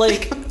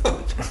 like,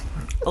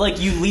 like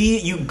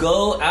you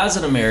go as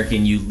an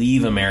American, you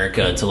leave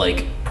America to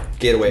like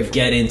Get away from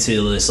get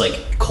into this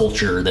like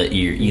culture that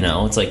you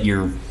know, it's like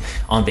you're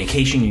on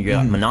vacation, you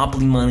got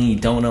monopoly money, you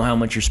don't know how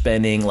much you're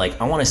spending.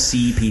 Like I want to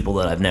see people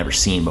that I've never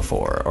seen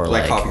before, or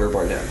like like Javier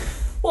Bardem.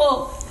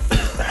 well.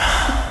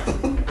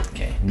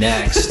 Okay,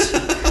 next.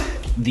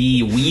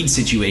 The weed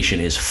situation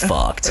is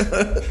fucked.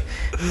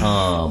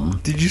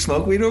 Did you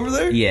smoke weed over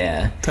there?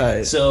 Yeah.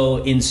 Tight.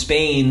 So in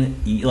Spain,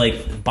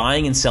 like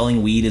buying and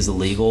selling weed is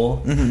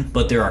illegal,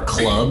 but there are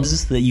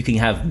clubs that you can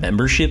have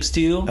memberships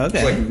to.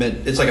 Okay.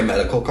 It's like a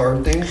medical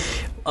card thing.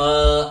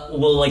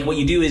 Well, like what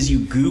you do is you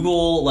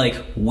Google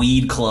like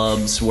weed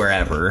clubs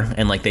wherever,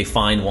 and like they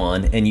find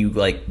one, and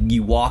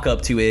you walk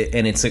up to it,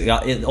 and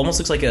it almost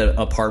looks like an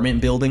apartment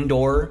building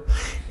door,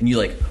 and you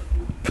like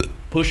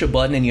push a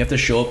button, and you have to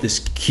show up this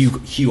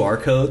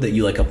QR code that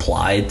you like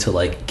applied to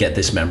like get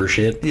this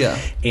membership. Yeah.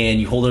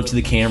 And you hold it up to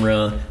the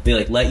camera. They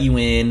like let you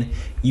in.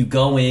 You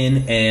go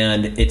in,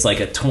 and it's like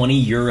a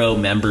 €20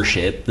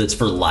 membership that's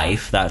for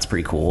life. That's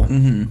pretty cool.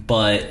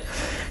 But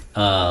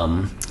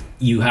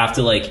you have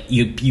to like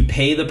you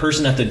pay the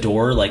person at the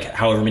door like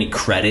however many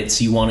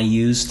credits you want to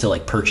use to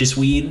like purchase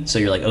weed. So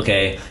you're like,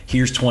 okay,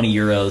 here's 20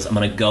 euros. I'm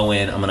gonna go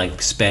in, I'm gonna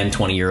spend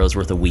 20 euros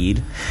worth of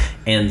weed.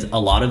 And a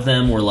lot of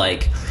them were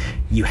like,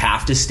 you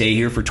have to stay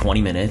here for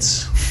 20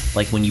 minutes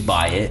like when you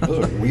buy it.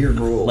 Those are weird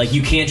rules. Like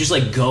you can't just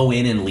like go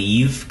in and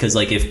leave, because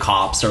like if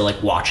cops are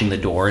like watching the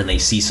door and they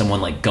see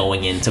someone like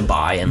going in to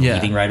buy and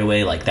leaving right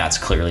away, like that's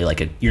clearly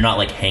like you're not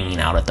like hanging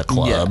out at the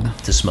club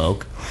to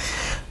smoke.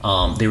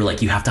 They were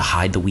like, you have to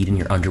hide the weed in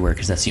your underwear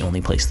because that's the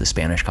only place the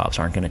Spanish cops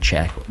aren't going to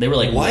check. They were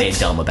like way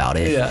dumb about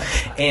it. Yeah.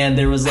 And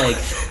there was like,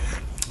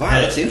 wow,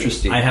 that's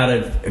interesting. I had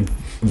a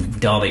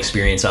dumb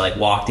experience. I like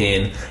walked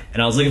in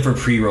and I was looking for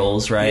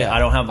pre-rolls, right? Yeah,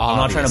 I'm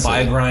not trying to buy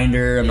a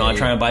grinder. I'm not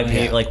trying to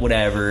buy like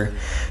whatever.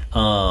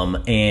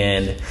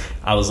 And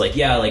I was like,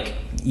 yeah, like,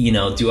 you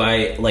know, do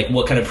I like,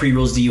 what kind of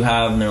pre-rolls do you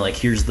have? And they're like,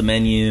 here's the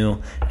menu.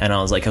 And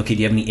I was like, okay,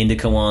 do you have any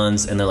indica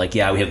ones? And they're like,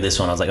 yeah, we have this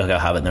one. I was like, okay, I'll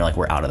have it. And they're like,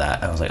 we're out of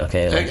that. And I was like,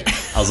 okay.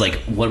 Like, I was like,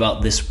 what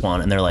about this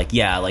one? And they're like,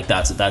 yeah, like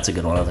that's a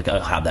good one. I was like,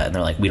 I'll have that. And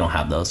they're like, we don't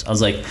have those. I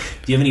was like,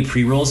 do you have any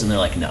pre-rolls? And they're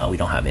like, no, we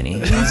don't have any.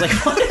 And I was like,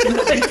 what?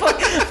 Like,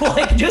 fuck,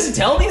 like, just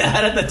tell me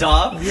that at the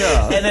top.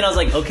 Yeah. And then I was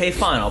like, okay,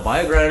 fine. I'll buy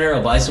a grinder.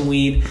 I'll buy some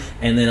weed.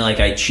 And then like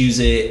I choose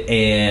it,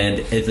 and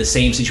it's the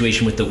same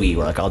situation with the weed.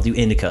 We're like, I'll do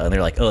indica. And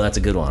they're like, oh, that's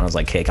a good one. I was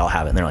like, cake, I'll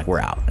have it. And they're like, we're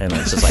out. And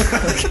it's just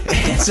like,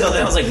 and so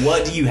then I was like,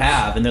 what do you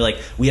have? And they're like,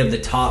 we have the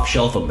top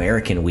shelf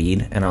American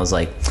weed. And I was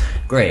like,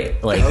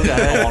 great. Like, okay,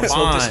 I want to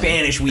smoke the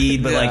Spanish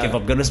weed, but like if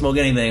I'm gonna smoke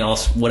anything, I'll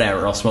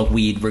smoke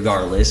weed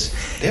regardless.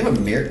 They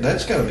have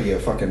that's got to be a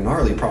fucking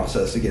gnarly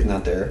process to getting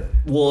out there.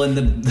 Well, and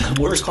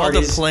the worst part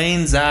is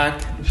plain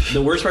Zach.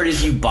 The worst part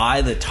is you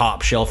buy the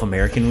top shelf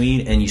American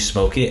weed and you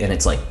smoke it, and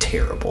it's like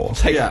terrible.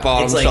 It's like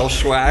bottom shelf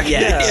swag.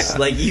 Yes,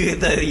 like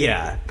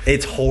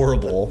it's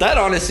horrible. That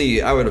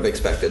honestly, I would have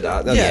expected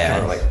that. That's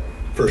kind of like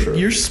for sure.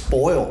 You're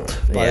spoiled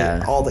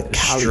by all the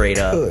straight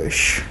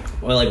push. Up.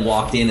 I like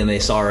walked in and they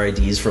saw our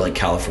IDs for like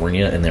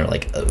California, and they're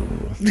like, "Oh,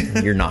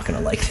 you're not gonna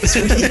like this."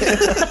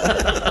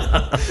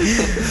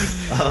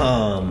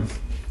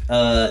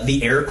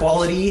 The air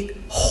quality,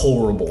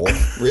 horrible.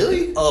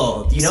 Really?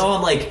 Oh, you know,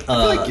 on like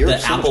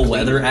the Apple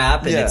Weather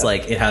app, and it's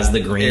like it has the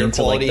green air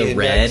to like the index.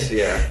 red.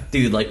 Yeah,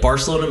 dude, like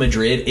Barcelona,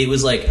 Madrid, it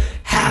was like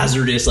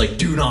hazardous. Like,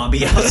 do not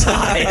be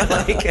outside.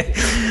 Like,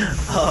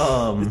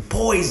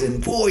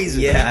 poison.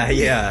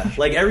 Yeah.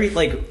 Like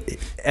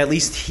at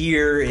least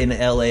here in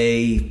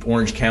LA,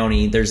 Orange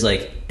County, there's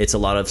like, it's a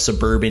lot of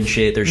suburban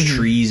shit. There's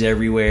trees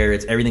everywhere.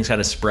 Everything's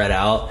kind of spread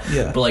out.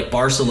 Yeah. But like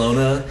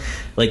Barcelona,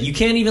 like you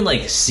can't even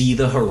like see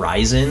the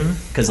horizon,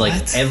 because like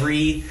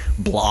every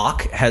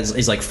block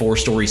is like 4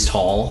 stories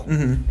tall,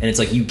 and it's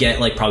like you get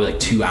like probably like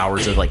 2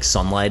 hours of like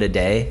sunlight a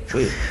day.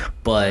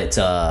 But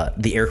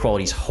the air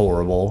quality is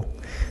horrible.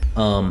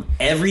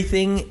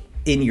 Everything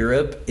in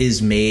Europe is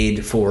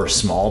made for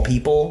small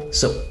people,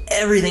 so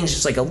everything's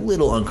just like a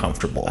little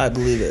uncomfortable. I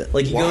believe it.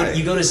 Like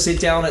you go to sit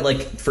down at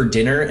like for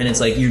dinner, and it's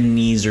like your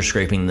knees are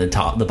scraping the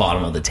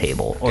bottom of the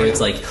table, or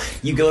it's like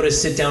you go to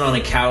sit down on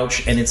a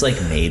couch and it's like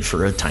made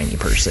for a tiny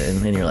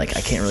person, and you're like,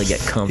 I can't really get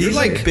comfy. You're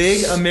like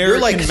big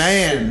American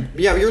man.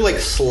 Yeah, you're like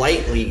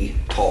slightly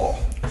tall.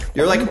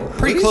 You're like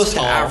pretty close to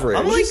average.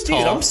 I'm like, dude,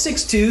 I'm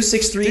 6'2",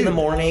 6'3" in the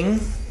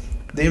morning.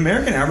 The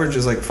American average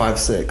is like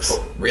 5'6".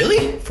 Oh,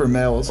 really? For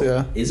males,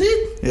 yeah. Is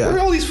it? Yeah. Where are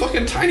all these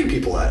fucking tiny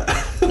people at?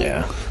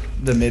 Yeah.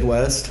 The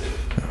Midwest.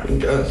 I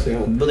guess,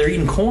 yeah. But they're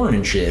eating corn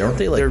and shit, aren't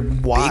they? Like, they're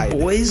wide. Big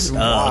boys?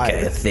 Oh,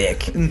 okay,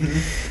 thick.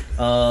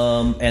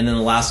 And then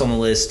the last on the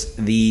list,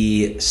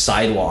 the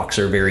sidewalks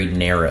are very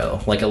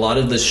narrow. Like, a lot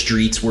of the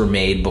streets were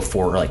made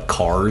before like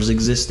cars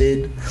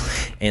existed,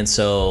 and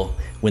so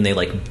when they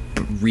like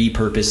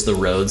repurpose the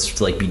roads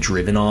to like be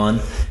driven on,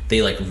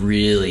 they like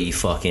really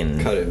fucking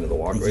cut into the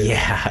walkway.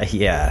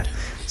 Yeah.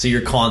 So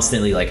you're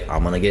constantly like,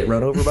 I'm gonna get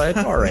run over by a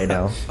car right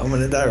now. I'm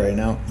gonna die right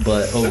now.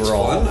 But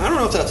overall, I don't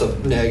know if that's a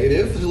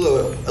negative. A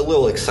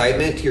little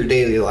excitement to your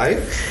daily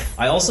life.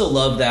 I also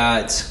love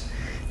that,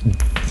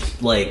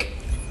 like,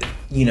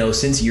 you know,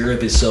 since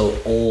Europe is so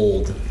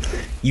old,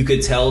 you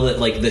could tell that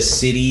like the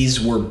cities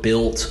were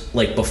built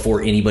like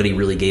before anybody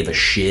really gave a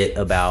shit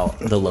about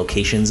the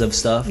locations of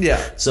stuff. Yeah.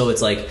 So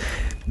it's like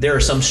there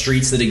are some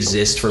streets that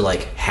exist for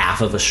like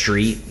half of a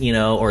street, you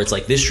know, or it's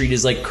like this street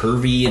is like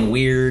curvy and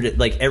weird.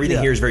 Like everything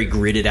here is very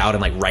gridded out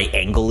and like right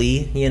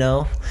angle-y, you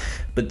know.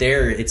 But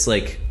there, it's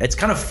like it's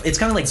kind of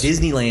like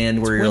Disneyland,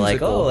 where you're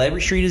like, oh,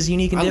 every street is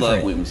unique and different. I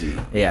love whimsy.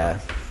 Yeah.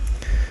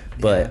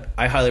 But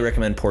I highly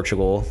recommend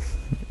Portugal.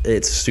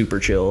 It's super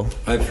chill.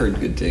 I've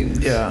heard good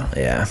things.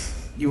 Yeah.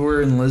 You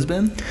were in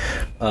Lisbon?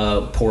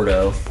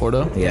 Porto.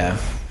 Yeah.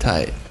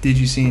 Tight. Did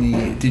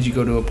you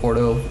go to a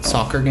Porto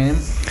soccer game?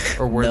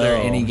 Or were there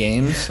any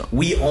games?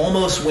 We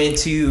almost went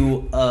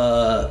to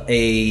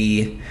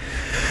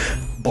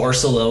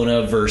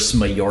Barcelona versus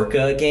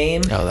Mallorca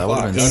game. Oh, that would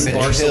have been In sick.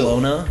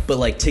 Barcelona, but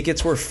like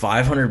tickets were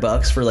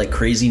 $500 for like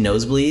crazy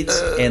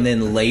nosebleeds, and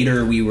then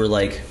later we were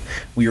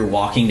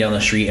walking down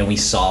the street and we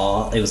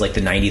saw it was like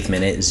the 90th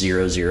minute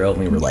 0-0, and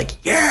we were like,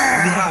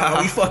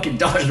 yeah, we fucking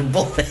dodged a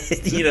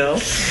bullet, you know.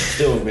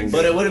 Still would've been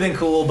But good. it would have been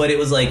cool. But it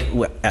was like,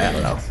 I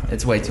don't know.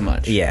 It's way too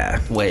much. Yeah,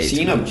 Way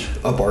Seeing too much.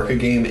 a Barca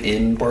game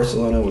in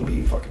Barcelona would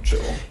be fucking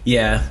chill.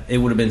 yeah, it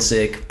would have been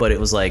sick. But it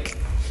was like,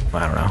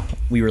 I don't know.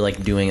 We were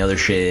like doing other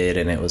shit,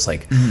 and it was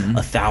like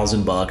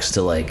 $1,000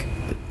 to like,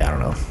 I don't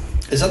know.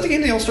 Is that the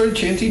game they all started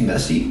chanting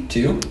Messi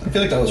too? I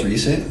feel like that was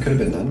recent. Could have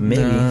been then.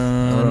 Maybe.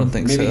 I don't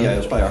think Maybe so. yeah, it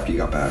was probably after you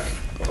got back.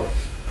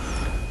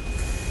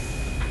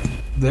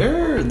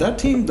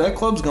 That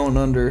club's going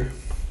under.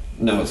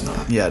 No, it's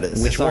not. Yeah, it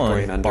is. Which It's not one?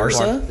 going under.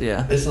 Barca?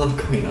 Yeah. It's not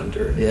going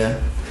under.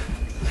 Yeah.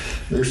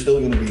 They're still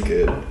going to be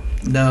good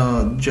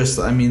No, just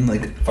I mean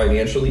like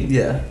financially.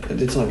 yeah.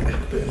 It's not going to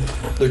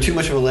happen. They're too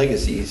much of a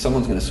legacy.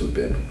 Someone's going to swoop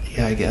in.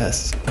 Yeah, I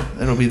guess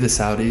it'll be the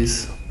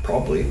Saudis.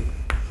 Probably.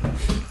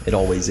 It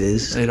always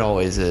is. It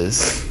always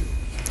is.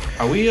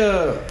 Are we?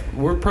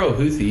 We're pro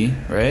Houthi,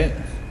 right?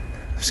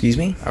 Excuse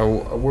me?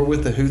 We're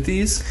with the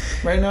Houthis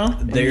right now.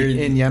 They're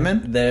in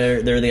Yemen.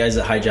 They're the guys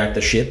that hijacked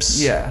the ships.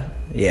 Yeah.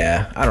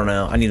 Yeah. I don't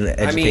know. I need to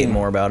educate mean-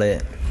 more about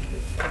it.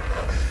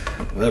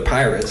 They're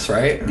pirates,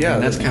 right? Yeah, I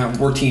mean, that's kind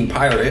of we're team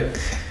pirate.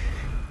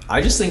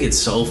 I just think it's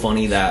so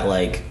funny that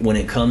like when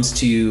it comes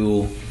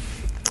to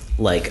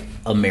like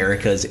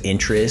America's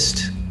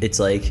interest, it's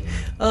like,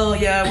 oh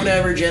yeah,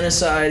 whatever,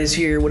 genocide is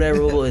here, whatever.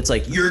 blah, blah. It's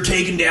like you're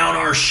taking down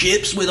our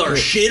ships with our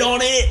shit on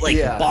it, like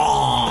Yeah.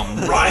 bomb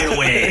right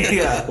away.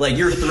 Yeah. Like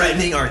you're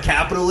threatening our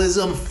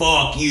capitalism.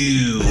 Fuck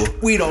you.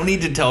 We don't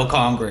need to tell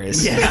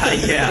Congress.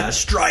 Yeah,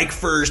 strike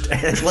first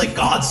and like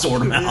God sort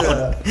them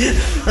out.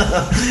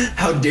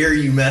 How dare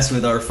you mess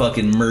with our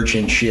fucking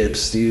merchant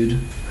ships, dude?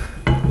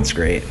 It's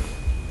great.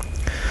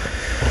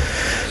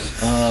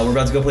 We're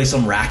about to go play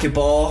some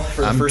racquetball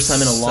for the I'm first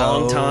time in a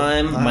long so-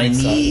 time. I'm My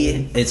knee,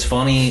 excited. it's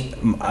funny.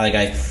 Like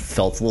I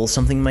felt a little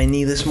something in my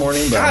knee this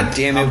morning, but God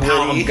damn it,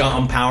 Woody.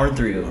 I'm powering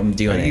through. I'm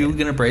doing Are it. you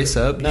gonna brace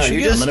up? No, You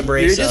you're should just I'm gonna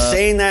brace you're just up.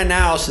 saying that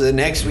now, so the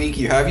next week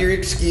you have your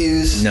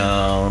excuse.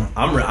 No,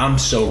 I'm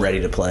so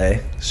ready to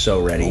play.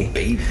 So ready. Oh,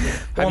 baby.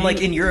 Well, I'm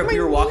like in Europe, we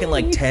were walking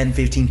like 10,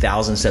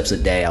 15,000 steps a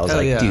day. I was Hell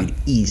like, yeah. dude,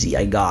 easy,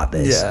 I got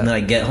this. Yeah. And then I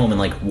get home and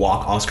like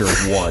walk Oscar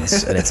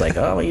once, and it's like,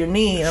 oh, your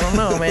knee, I don't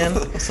know,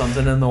 man.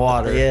 something in the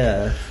water.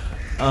 Yeah.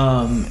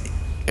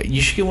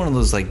 You should get one of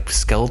those like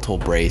skeletal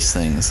brace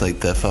things, like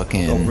the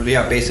fucking Oh,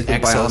 yeah, basically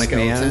bionic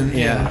man. exoskeleton.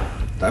 Yeah.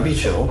 That'd be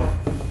chill.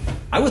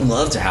 I would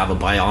love to have a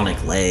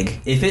bionic leg.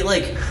 If it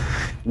like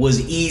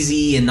was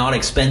easy and not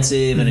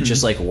expensive and it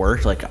just like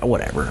worked, like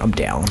whatever, I'm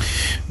down.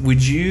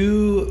 Would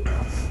you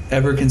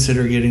ever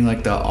consider getting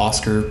like the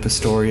Oscar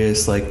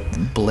Pistorius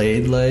like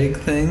blade leg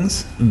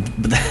things?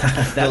 But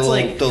that's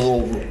like,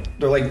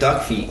 they're like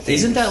duck feet.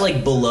 things. isn't that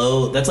like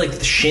below? That's like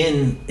the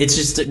shin. It's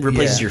just it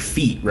replaces Yeah. your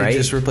feet, right? It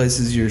just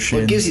replaces your shins.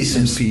 Well, it gives you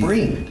some and feet.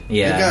 spring.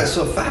 Yeah. You got it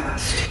so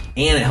fast.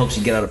 And it helps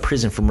you get out of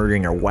prison for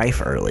murdering your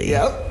wife early.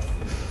 Yep.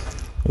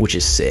 Which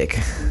is sick.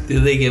 Do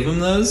they give him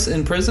those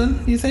in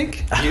prison? You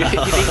think? You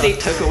think they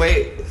took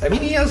away? I mean,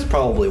 he has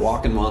probably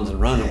walking ones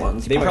and running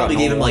ones. They probably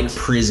gave him like ones.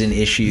 prison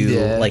issue,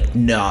 Yeah. like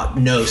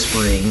no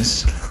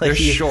springs. Like They're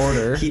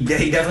shorter. He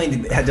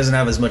definitely doesn't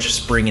have as much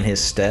spring in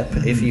his step,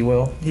 if you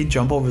will. He'd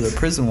jump over the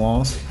prison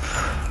walls.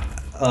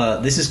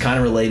 This is kind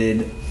of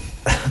related,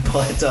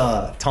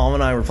 but Tom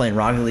and I were playing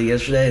Rocket League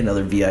yesterday,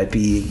 another VIP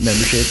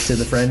membership to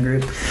the friend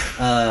group,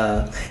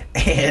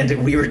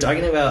 and we were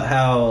talking about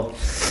how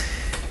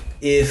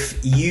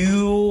if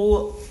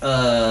you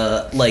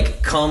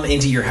like come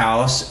into your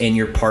house and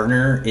your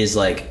partner is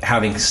like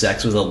having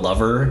sex with a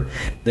lover,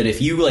 that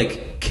if you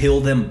like kill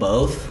them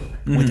both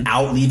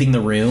without leaving the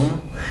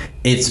room,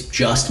 it's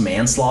just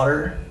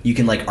manslaughter. You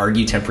can like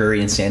argue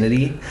temporary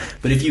insanity,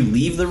 but if you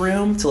leave the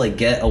room to like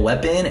get a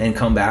weapon and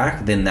come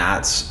back, then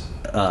that's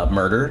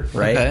murder,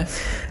 right? Okay.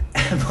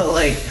 But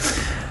like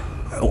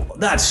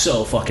that's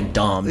so fucking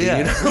dumb, dude. Yeah.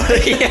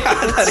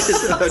 Yeah, that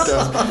is so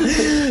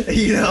dumb.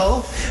 You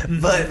know,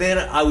 but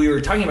then we were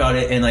talking about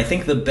it, and I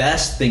think the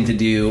best thing to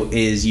do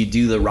is you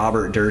do the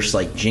Robert Durst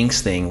like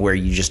Jinx thing, where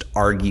you just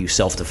argue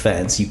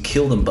self-defense. You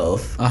kill them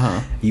both.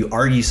 You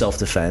argue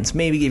self-defense.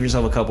 Maybe give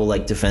yourself a couple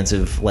like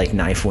defensive like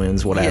knife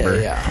wounds, whatever.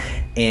 Yeah.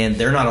 And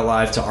they're not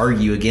alive to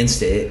argue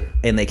against it,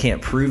 and they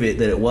can't prove it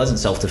that it wasn't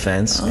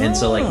self-defense. And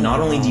so like not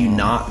only do you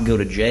not go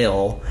to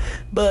jail,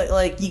 but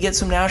like you get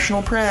some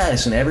national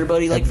press, and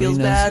everybody like feels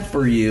Everybody knows. bad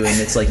for you, and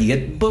it's like you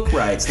get book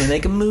rights, and they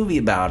make a movie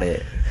about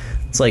it.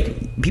 It's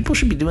like people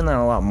should be doing that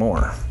a lot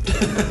more.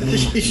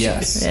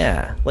 Yes.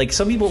 Yeah, like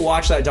some people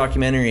watch that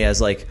documentary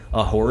as like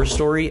a horror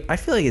story. I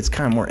feel like it's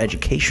kind of more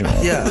educational.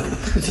 Yeah.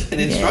 An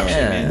instruction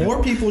Yeah. manual.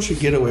 More people should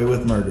get away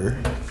with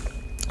murder.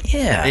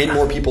 Yeah, And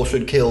more people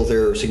should kill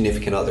their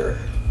significant other.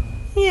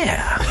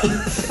 yeah.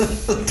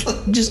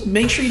 Just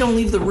make sure you don't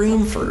leave the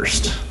room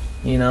first.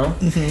 you know?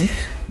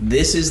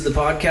 This is the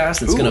podcast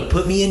that's going to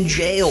put me in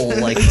jail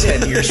like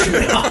 10 years from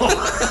now.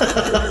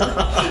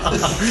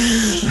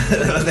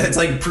 That's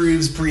like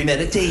proves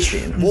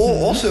premeditation.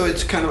 Well, also,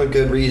 it's kind of a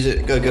good reason,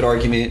 a good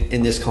argument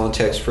in this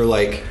context for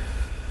like,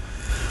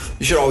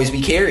 you should always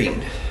be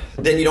carrying.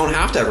 Then you don't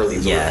have to ever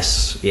leave the room.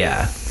 Yes,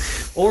 yeah.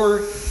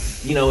 Or,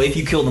 you know, if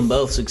you kill them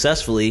both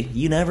successfully,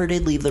 you never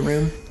did leave the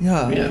room.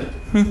 Yeah.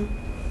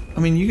 I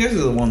mean, you guys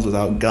are the ones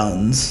without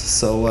guns,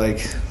 so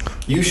like,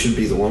 You should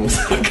be the one with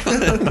the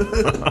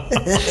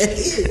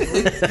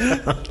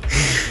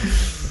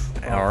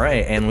gun. All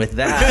right, and with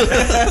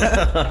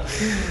that,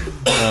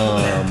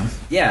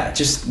 yeah,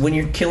 just when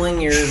you're killing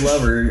your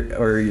lover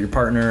or your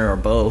partner or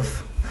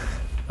both,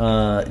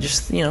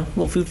 just, you know, a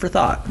little food for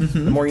thought.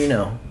 The more you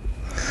know.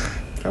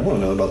 I want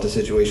to know about the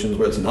situations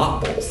where it's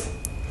not both.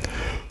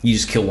 You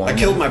just kill one. I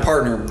killed my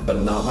partner, but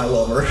not my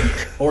lover.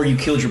 Or you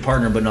killed your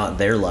partner, but not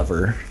their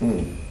lover.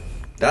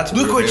 That's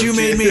look what you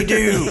made me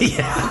do.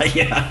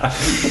 Yeah.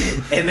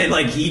 And then,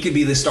 like, he could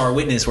be the star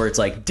witness where it's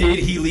like, did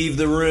he leave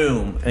the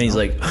room? And he's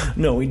like,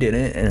 no, he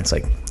didn't. And it's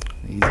like,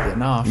 He's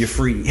getting off. you're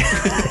free. You're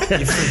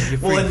free.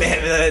 Well,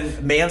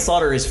 and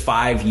manslaughter is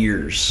 5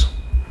 years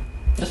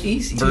That's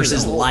easy.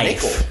 versus Dude,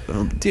 life.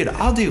 Dude,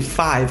 I'll do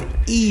 5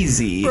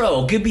 easy.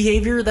 Bro, good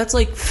behavior, that's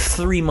like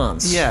 3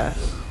 months. Yeah.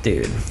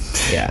 Dude.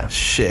 Yeah.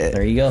 Shit.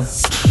 There you go.